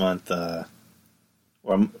next month, or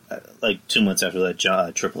like 2 months after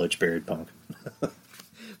that, Triple H buried Punk.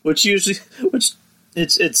 Which it's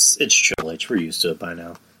Triple H. We're used to it by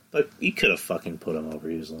now. But he could have fucking put him over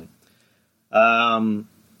easily. And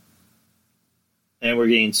we're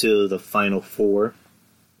getting to the final 4.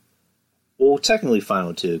 Well, technically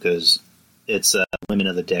final 2, because it's Women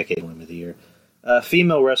of the Decade, Women of the Year.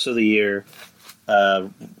 Female Wrestler of the Year, Rhea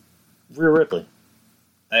Ripley.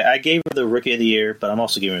 I gave her the Rookie of the Year, but I'm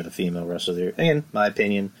also giving her the Female Wrestler of the Year. Again, my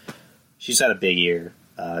opinion, she's had a big year.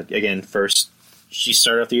 Again, she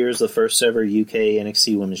started off the year as the first ever UK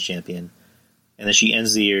NXT Women's Champion, and then she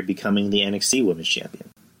ends the year becoming the NXT Women's Champion.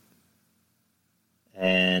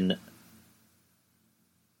 And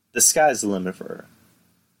the sky's the limit for her.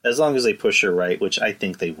 As long as they push her right, which I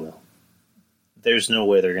think they will. There's no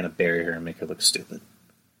way they're going to bury her and make her look stupid.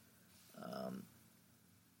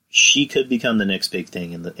 She could become the next big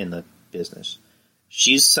thing in the business.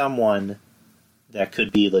 She's someone that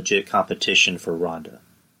could be legit competition for Ronda.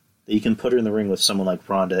 That you can put her in the ring with someone like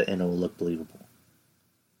Ronda and it will look believable.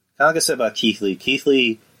 Kind of like I said about Keith Lee. Keith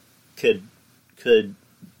Lee could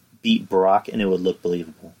beat Brock and it would look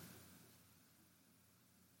believable.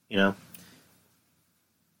 And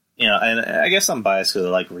I guess I'm biased because I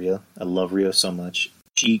like Rhea. I love Rhea so much.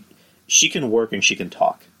 She can work and she can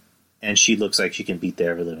talk. And she looks like she can beat the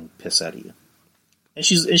ever-living piss out of you. And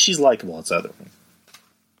she's likable outside the ring.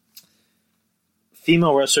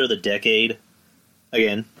 Female Wrestler of the Decade.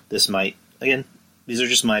 Again, these are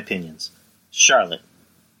just my opinions. Charlotte.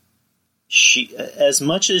 She as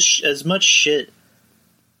much shit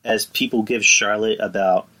as people give Charlotte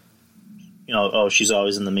about, she's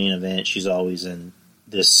always in the main event, she's always in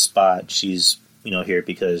this spot, she's, here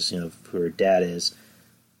because, who her dad is.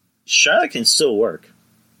 Charlotte can still work.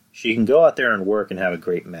 She can go out there and work and have a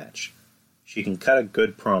great match. She can cut a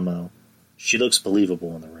good promo. She looks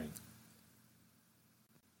believable in the ring.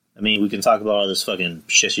 I mean, we can talk about all this fucking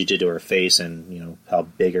shit she did to her face and, how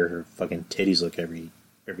bigger her fucking titties look every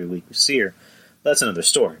week we see her. But that's another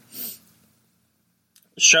story.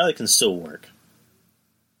 Charlotte can still work.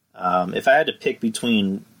 If I had to pick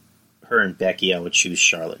between her and Becky, I would choose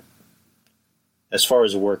Charlotte. As far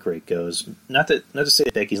as work rate goes, not to say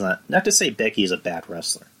Becky is a bad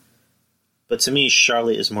wrestler, but to me,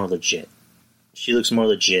 Charlotte is more legit. She looks more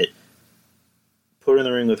legit. Put her in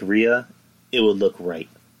the ring with Rhea, it would look right.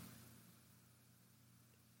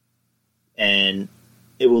 and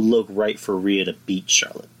it would look right for Rhea to beat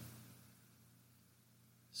Charlotte.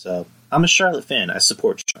 So I'm a Charlotte fan. I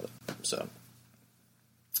support Charlotte. So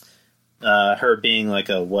her being like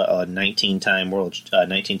a 19-time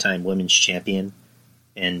women's champion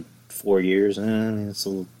in 4 years, it's a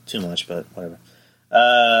little too much, but whatever.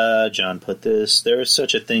 John put this: there is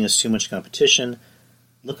such a thing as too much competition.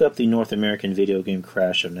 Look up the North American video game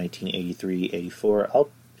crash of 1983-84.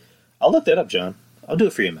 I'll look that up, John. I'll do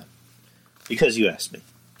it for you, man, because you asked me.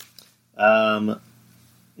 Now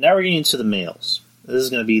we're getting into the males. This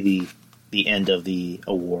is going to be the end of the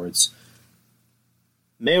awards.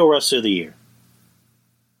 Male Wrestler of the Year.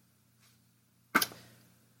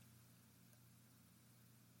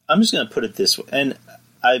 I'm just going to put it this way, and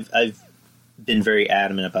I've been very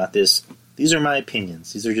adamant about this. These are my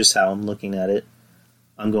opinions. These are just how I'm looking at it.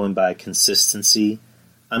 I'm going by consistency.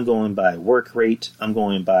 I'm going by work rate. I'm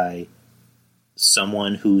going by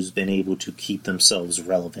someone who's been able to keep themselves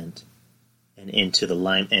relevant and in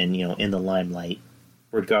the limelight,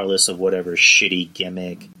 regardless of whatever shitty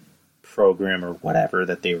gimmick, program, or whatever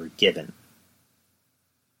that they were given.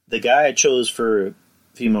 The guy I chose for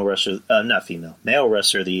male wrestler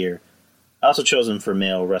of the year, I also chose him for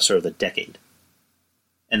male wrestler of the decade,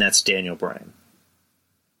 and that's Daniel Bryan.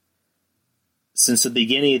 Since the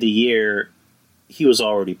beginning of the year, he was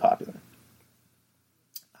already popular.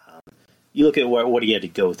 You look at what he had to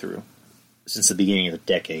go through since the beginning of the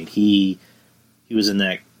decade. He was in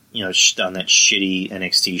that, on that shitty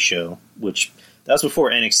NXT show, which that was before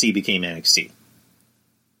NXT became NXT.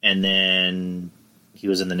 And then he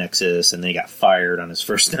was in the Nexus, and then he got fired on his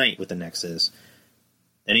first night with the Nexus.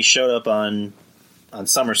 Then he showed up on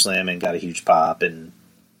SummerSlam and got a huge pop, and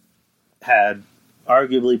had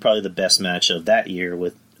arguably probably the best match of that year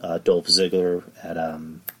with Dolph Ziggler at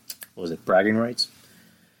Bragging Rights.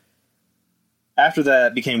 After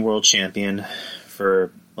that, became world champion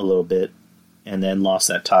for a little bit, and then lost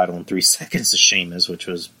that title in 3 seconds to Sheamus, which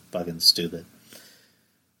was fucking stupid.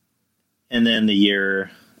 And then the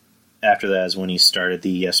year after that is when he started the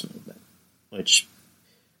Yes Movement, which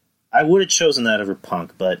I would have chosen that over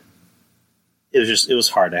Punk, but it was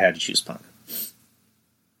hard. I had to choose Punk.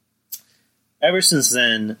 Ever since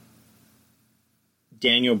then,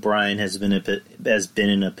 Daniel Bryan has been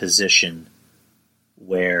in a position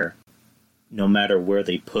where no matter where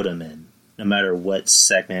they put him in, no matter what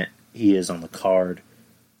segment he is on the card,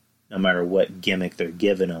 no matter what gimmick they're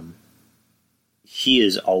giving him, he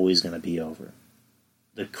is always going to be over.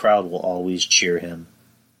 The crowd will always cheer him.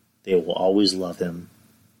 They will always love him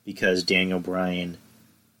because Daniel Bryan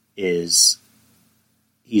he's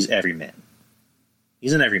everyman.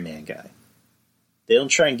 He's an everyman guy. They don't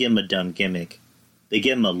try and give him a dumb gimmick. They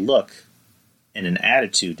give him a look and an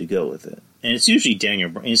attitude to go with it. And it's usually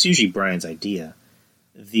it's usually Bryan's idea.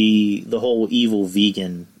 The whole evil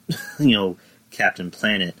vegan, Captain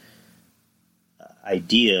Planet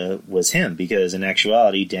idea was him, because in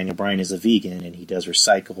actuality, Daniel Bryan is a vegan and he does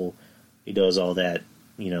recycle. He does all that,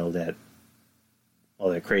 all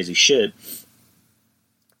that crazy shit.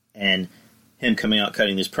 And him coming out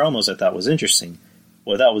cutting these promos I thought was interesting.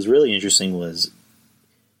 What I thought was really interesting was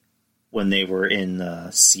when they were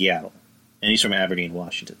in Seattle. And he's from Aberdeen,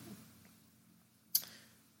 Washington.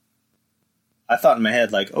 I thought in my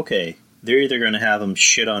head, okay, they're either going to have him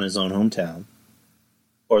shit on his own hometown,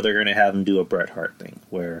 or they're going to have him do a Bret Hart thing,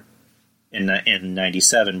 where in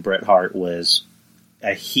 97, Bret Hart was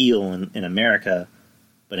a heel in America,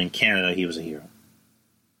 but in Canada, he was a hero.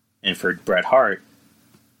 And for Bret Hart,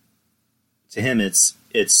 to him,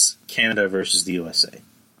 it's Canada versus the USA.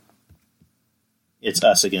 It's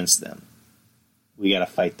us against them. We got to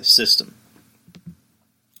fight the system.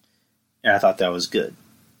 And I thought that was good.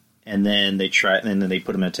 And then they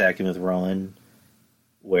put him attacking with Rowan,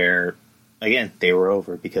 where, again, they were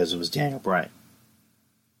over because it was Daniel Bryan.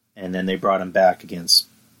 And then they brought him back as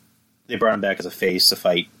a face to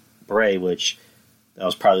fight Bray, which that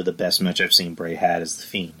was probably the best match I've seen Bray had as The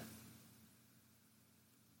Fiend.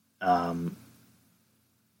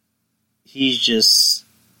 He's just,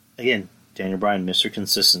 again, Daniel Bryan, Mr.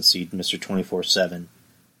 Consistency, Mr. 24/7.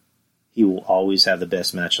 He will always have the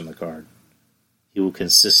best match on the card. He will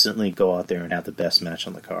consistently go out there and have the best match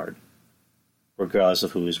on the card, regardless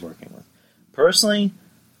of who he's working with. Personally,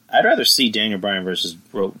 I'd rather see Daniel Bryan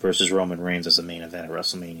versus Roman Reigns as a main event at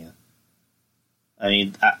WrestleMania. I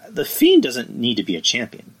mean, The Fiend doesn't need to be a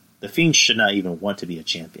champion. The Fiend should not even want to be a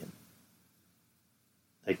champion.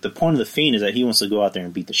 The point of The Fiend is that he wants to go out there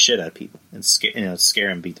and beat the shit out of people and scare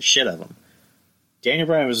and beat the shit out of them. Daniel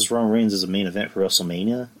Bryan versus Roman Reigns is a main event for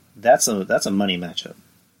WrestleMania. That's a money matchup.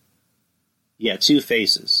 Yeah, two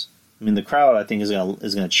faces. I mean, the crowd, I think, is going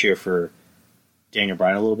to cheer for Daniel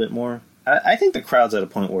Bryan a little bit more. I think the crowd's at a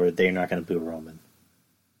point where they're not going to boo Roman.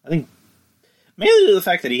 I think mainly due to the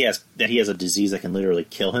fact that he has a disease that can literally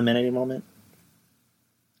kill him at any moment,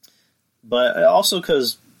 but also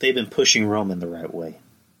because they've been pushing Roman the right way.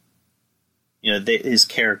 You know, his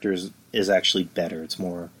character is actually better. It's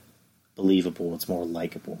more believable. It's more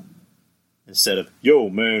likable. Instead of, yo,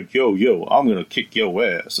 man, yo, I'm going to kick your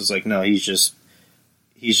ass. It's like, no, he's just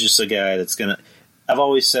a guy that's going to... I've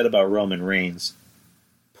always said about Roman Reigns,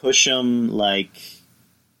 push him like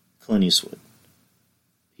Clint Eastwood.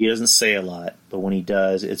 He doesn't say a lot, but when he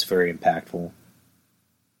does, it's very impactful.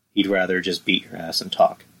 He'd rather just beat your ass and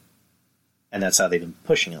talk. And that's how they've been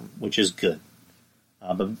pushing him, which is good.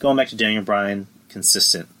 But going back to Daniel Bryan,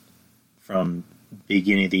 consistent from the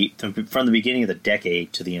beginning of the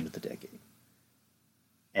decade to the end of the decade.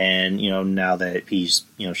 And, you know, now that he's,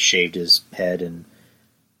 you know, shaved his head and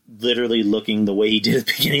literally looking the way he did at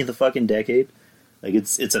the beginning of the fucking decade, like,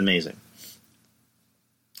 it's amazing.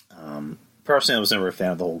 Personally, I was never a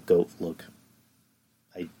fan of the whole goat look.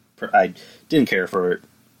 I didn't care for it.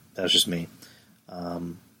 That was just me.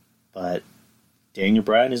 But Daniel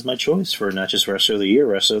Bryan is my choice for not just Wrestler of the Year,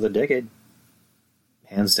 Wrestler of the Decade.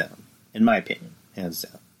 Hands down. In my opinion. Hands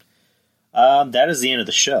down. That is the end of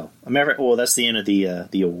the show. That's the end of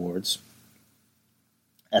the awards.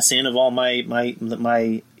 That's the end of all my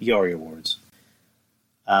Yari awards.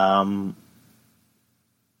 John,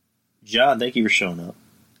 thank you for showing up.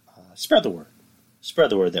 Spread the word. Spread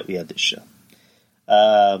the word that we had this show.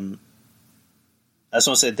 I just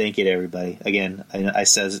want to say thank you to everybody. Again, I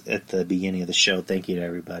said at the beginning of the show, thank you to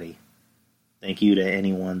everybody. Thank you to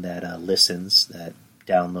anyone that listens, that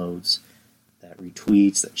downloads, that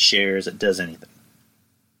retweets, that shares, that does anything.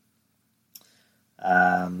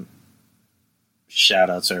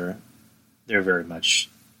 Shout-outs they're very much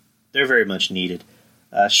needed.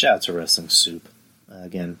 Shout out to Wrestling Soup,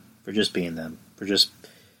 again, for just being them, for just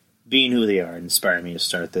being who they are, and inspiring me to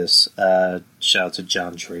start this. Shout out to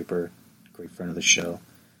John Draper, great friend of the show.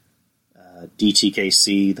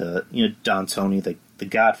 DTKC, Don Tony, the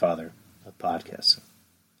godfather of podcasting,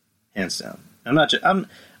 hands down. I'm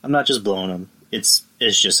not just blowing him. It's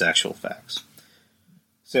just actual facts.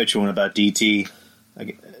 Say what you want about DT.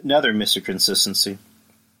 Another Mr. Consistency.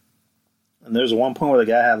 And there's one point where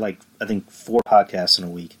the guy had, I think 4 podcasts in a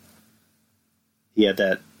week. He had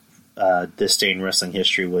that This Day in Wrestling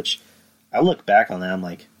History, which I look back on that, I'm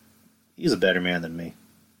like, he's a better man than me.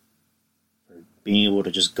 For being able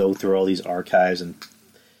to just go through all these archives and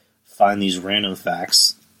find these random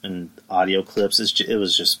facts and audio clips, it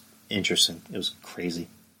was just interesting. It was crazy.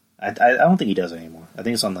 I don't think he does it anymore. I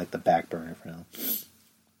think it's on, the back burner for now.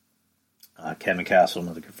 Kevin Castle,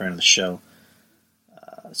 another good friend of the show.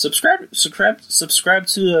 Subscribe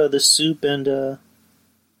to the Soup and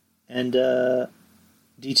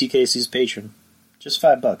DTKC's Patreon. Just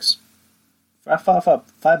 $5.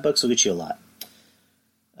 $5 will get you a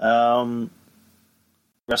lot.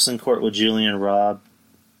 Wrestling Court with Julian and Rob.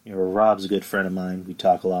 Rob's a good friend of mine. We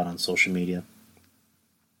talk a lot on social media.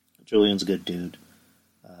 Julian's a good dude.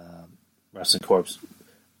 Wrestling Corpse.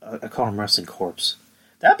 I call him Wrestling Corpse.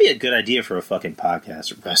 That'd be a good idea for a fucking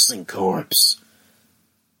podcast. Wrestling Corpse.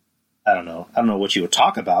 I don't know what you would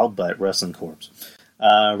talk about, but Wrestling Corpse.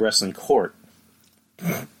 Wrestling Court.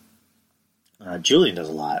 Julian does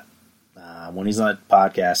a lot. When he's not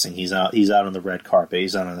podcasting, he's out on the red carpet.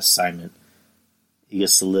 He's on an assignment. He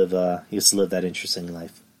gets to live that interesting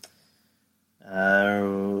life.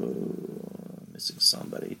 Missing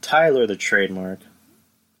somebody. Tyler the Trademark.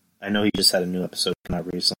 I know he just had a new episode come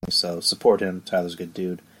out recently, so support him. Tyler's a good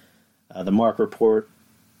dude. The Mark Report.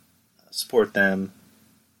 Support them.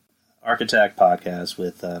 Architect Podcast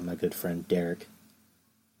with my good friend Derek.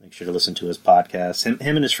 Make sure to listen to his podcast. Him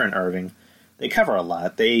and his friend Irving. They cover a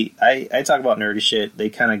lot. I talk about nerdy shit.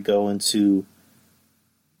 They kind of go into...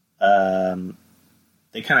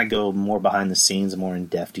 they kind of go more behind the scenes, more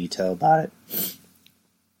in-depth detail about it.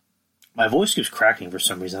 My voice keeps cracking for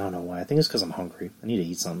some reason. I don't know why. I think it's because I'm hungry. I need to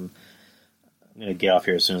eat something. I'm going to get off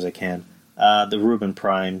here as soon as I can. The Ruben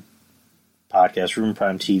Prime podcast, Ruben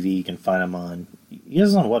Prime TV. You can find him on... He has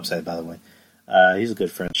his own website, by the way. He's a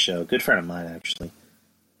good friend of the show. Good friend of mine, actually.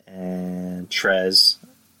 And Trez.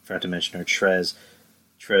 Forgot to mention her. Trez,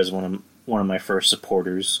 one of my first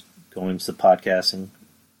supporters going to the podcasting.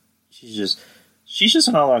 She's just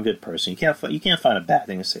an all-around good person. You can't find a bad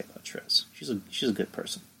thing to say about Trez. She's a good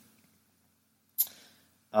person.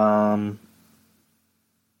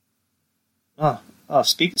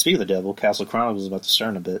 Speak of the devil, Castle Chronicles is about to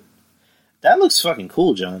start in a bit. That looks fucking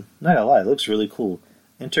cool, John. Not gonna lie, it looks really cool.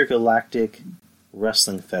 Intergalactic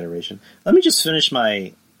Wrestling Federation. Let me just finish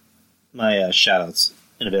my shout-outs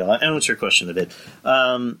in a bit. I'll answer your question in a bit.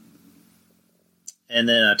 And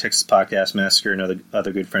then Texas Podcast Massacre and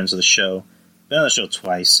other good friends of the show. Been on the show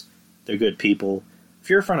twice. They're good people. If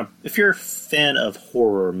you're a fan of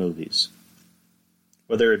horror movies,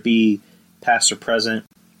 whether it be past or present,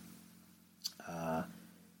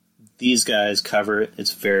 these guys cover it.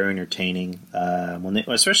 It's very entertaining.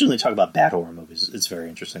 Especially when they talk about bad horror movies, it's very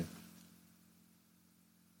interesting.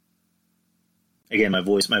 Again, my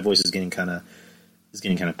voice is getting kind of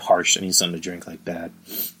parched. I need something to drink like bad.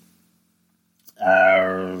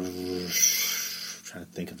 Trying to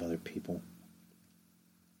think of other people.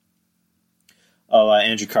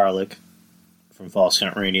 Andrew Carlick from False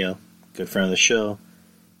Count Radio, good friend of the show.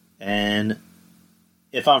 And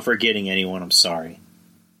if I'm forgetting anyone, I'm sorry.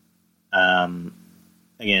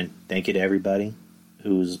 Again, thank you to everybody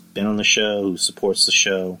who's been on the show, who supports the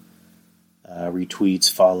show,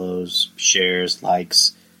 retweets, follows, shares,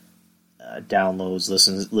 likes, downloads,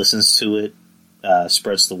 listens to it,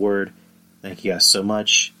 spreads the word. Thank you guys so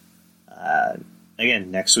much.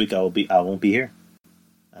 Again, next week I won't be here.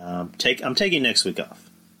 I'm taking next week off.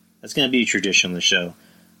 That's going to be a tradition on the show.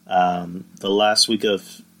 The last week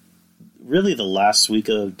of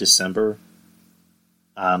December,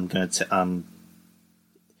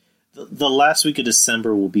 the last week of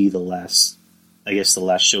December will be the last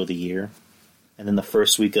show of the year, and then the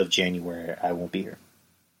first week of January I won't be here.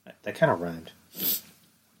 That kind of rhymed.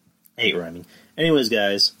 I hate rhyming. Anyways,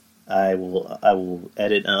 guys, I will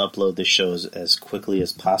edit and upload this show as quickly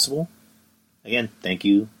as possible. Again, thank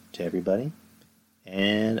you to everybody,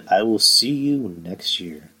 and I will see you next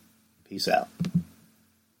year. Peace out.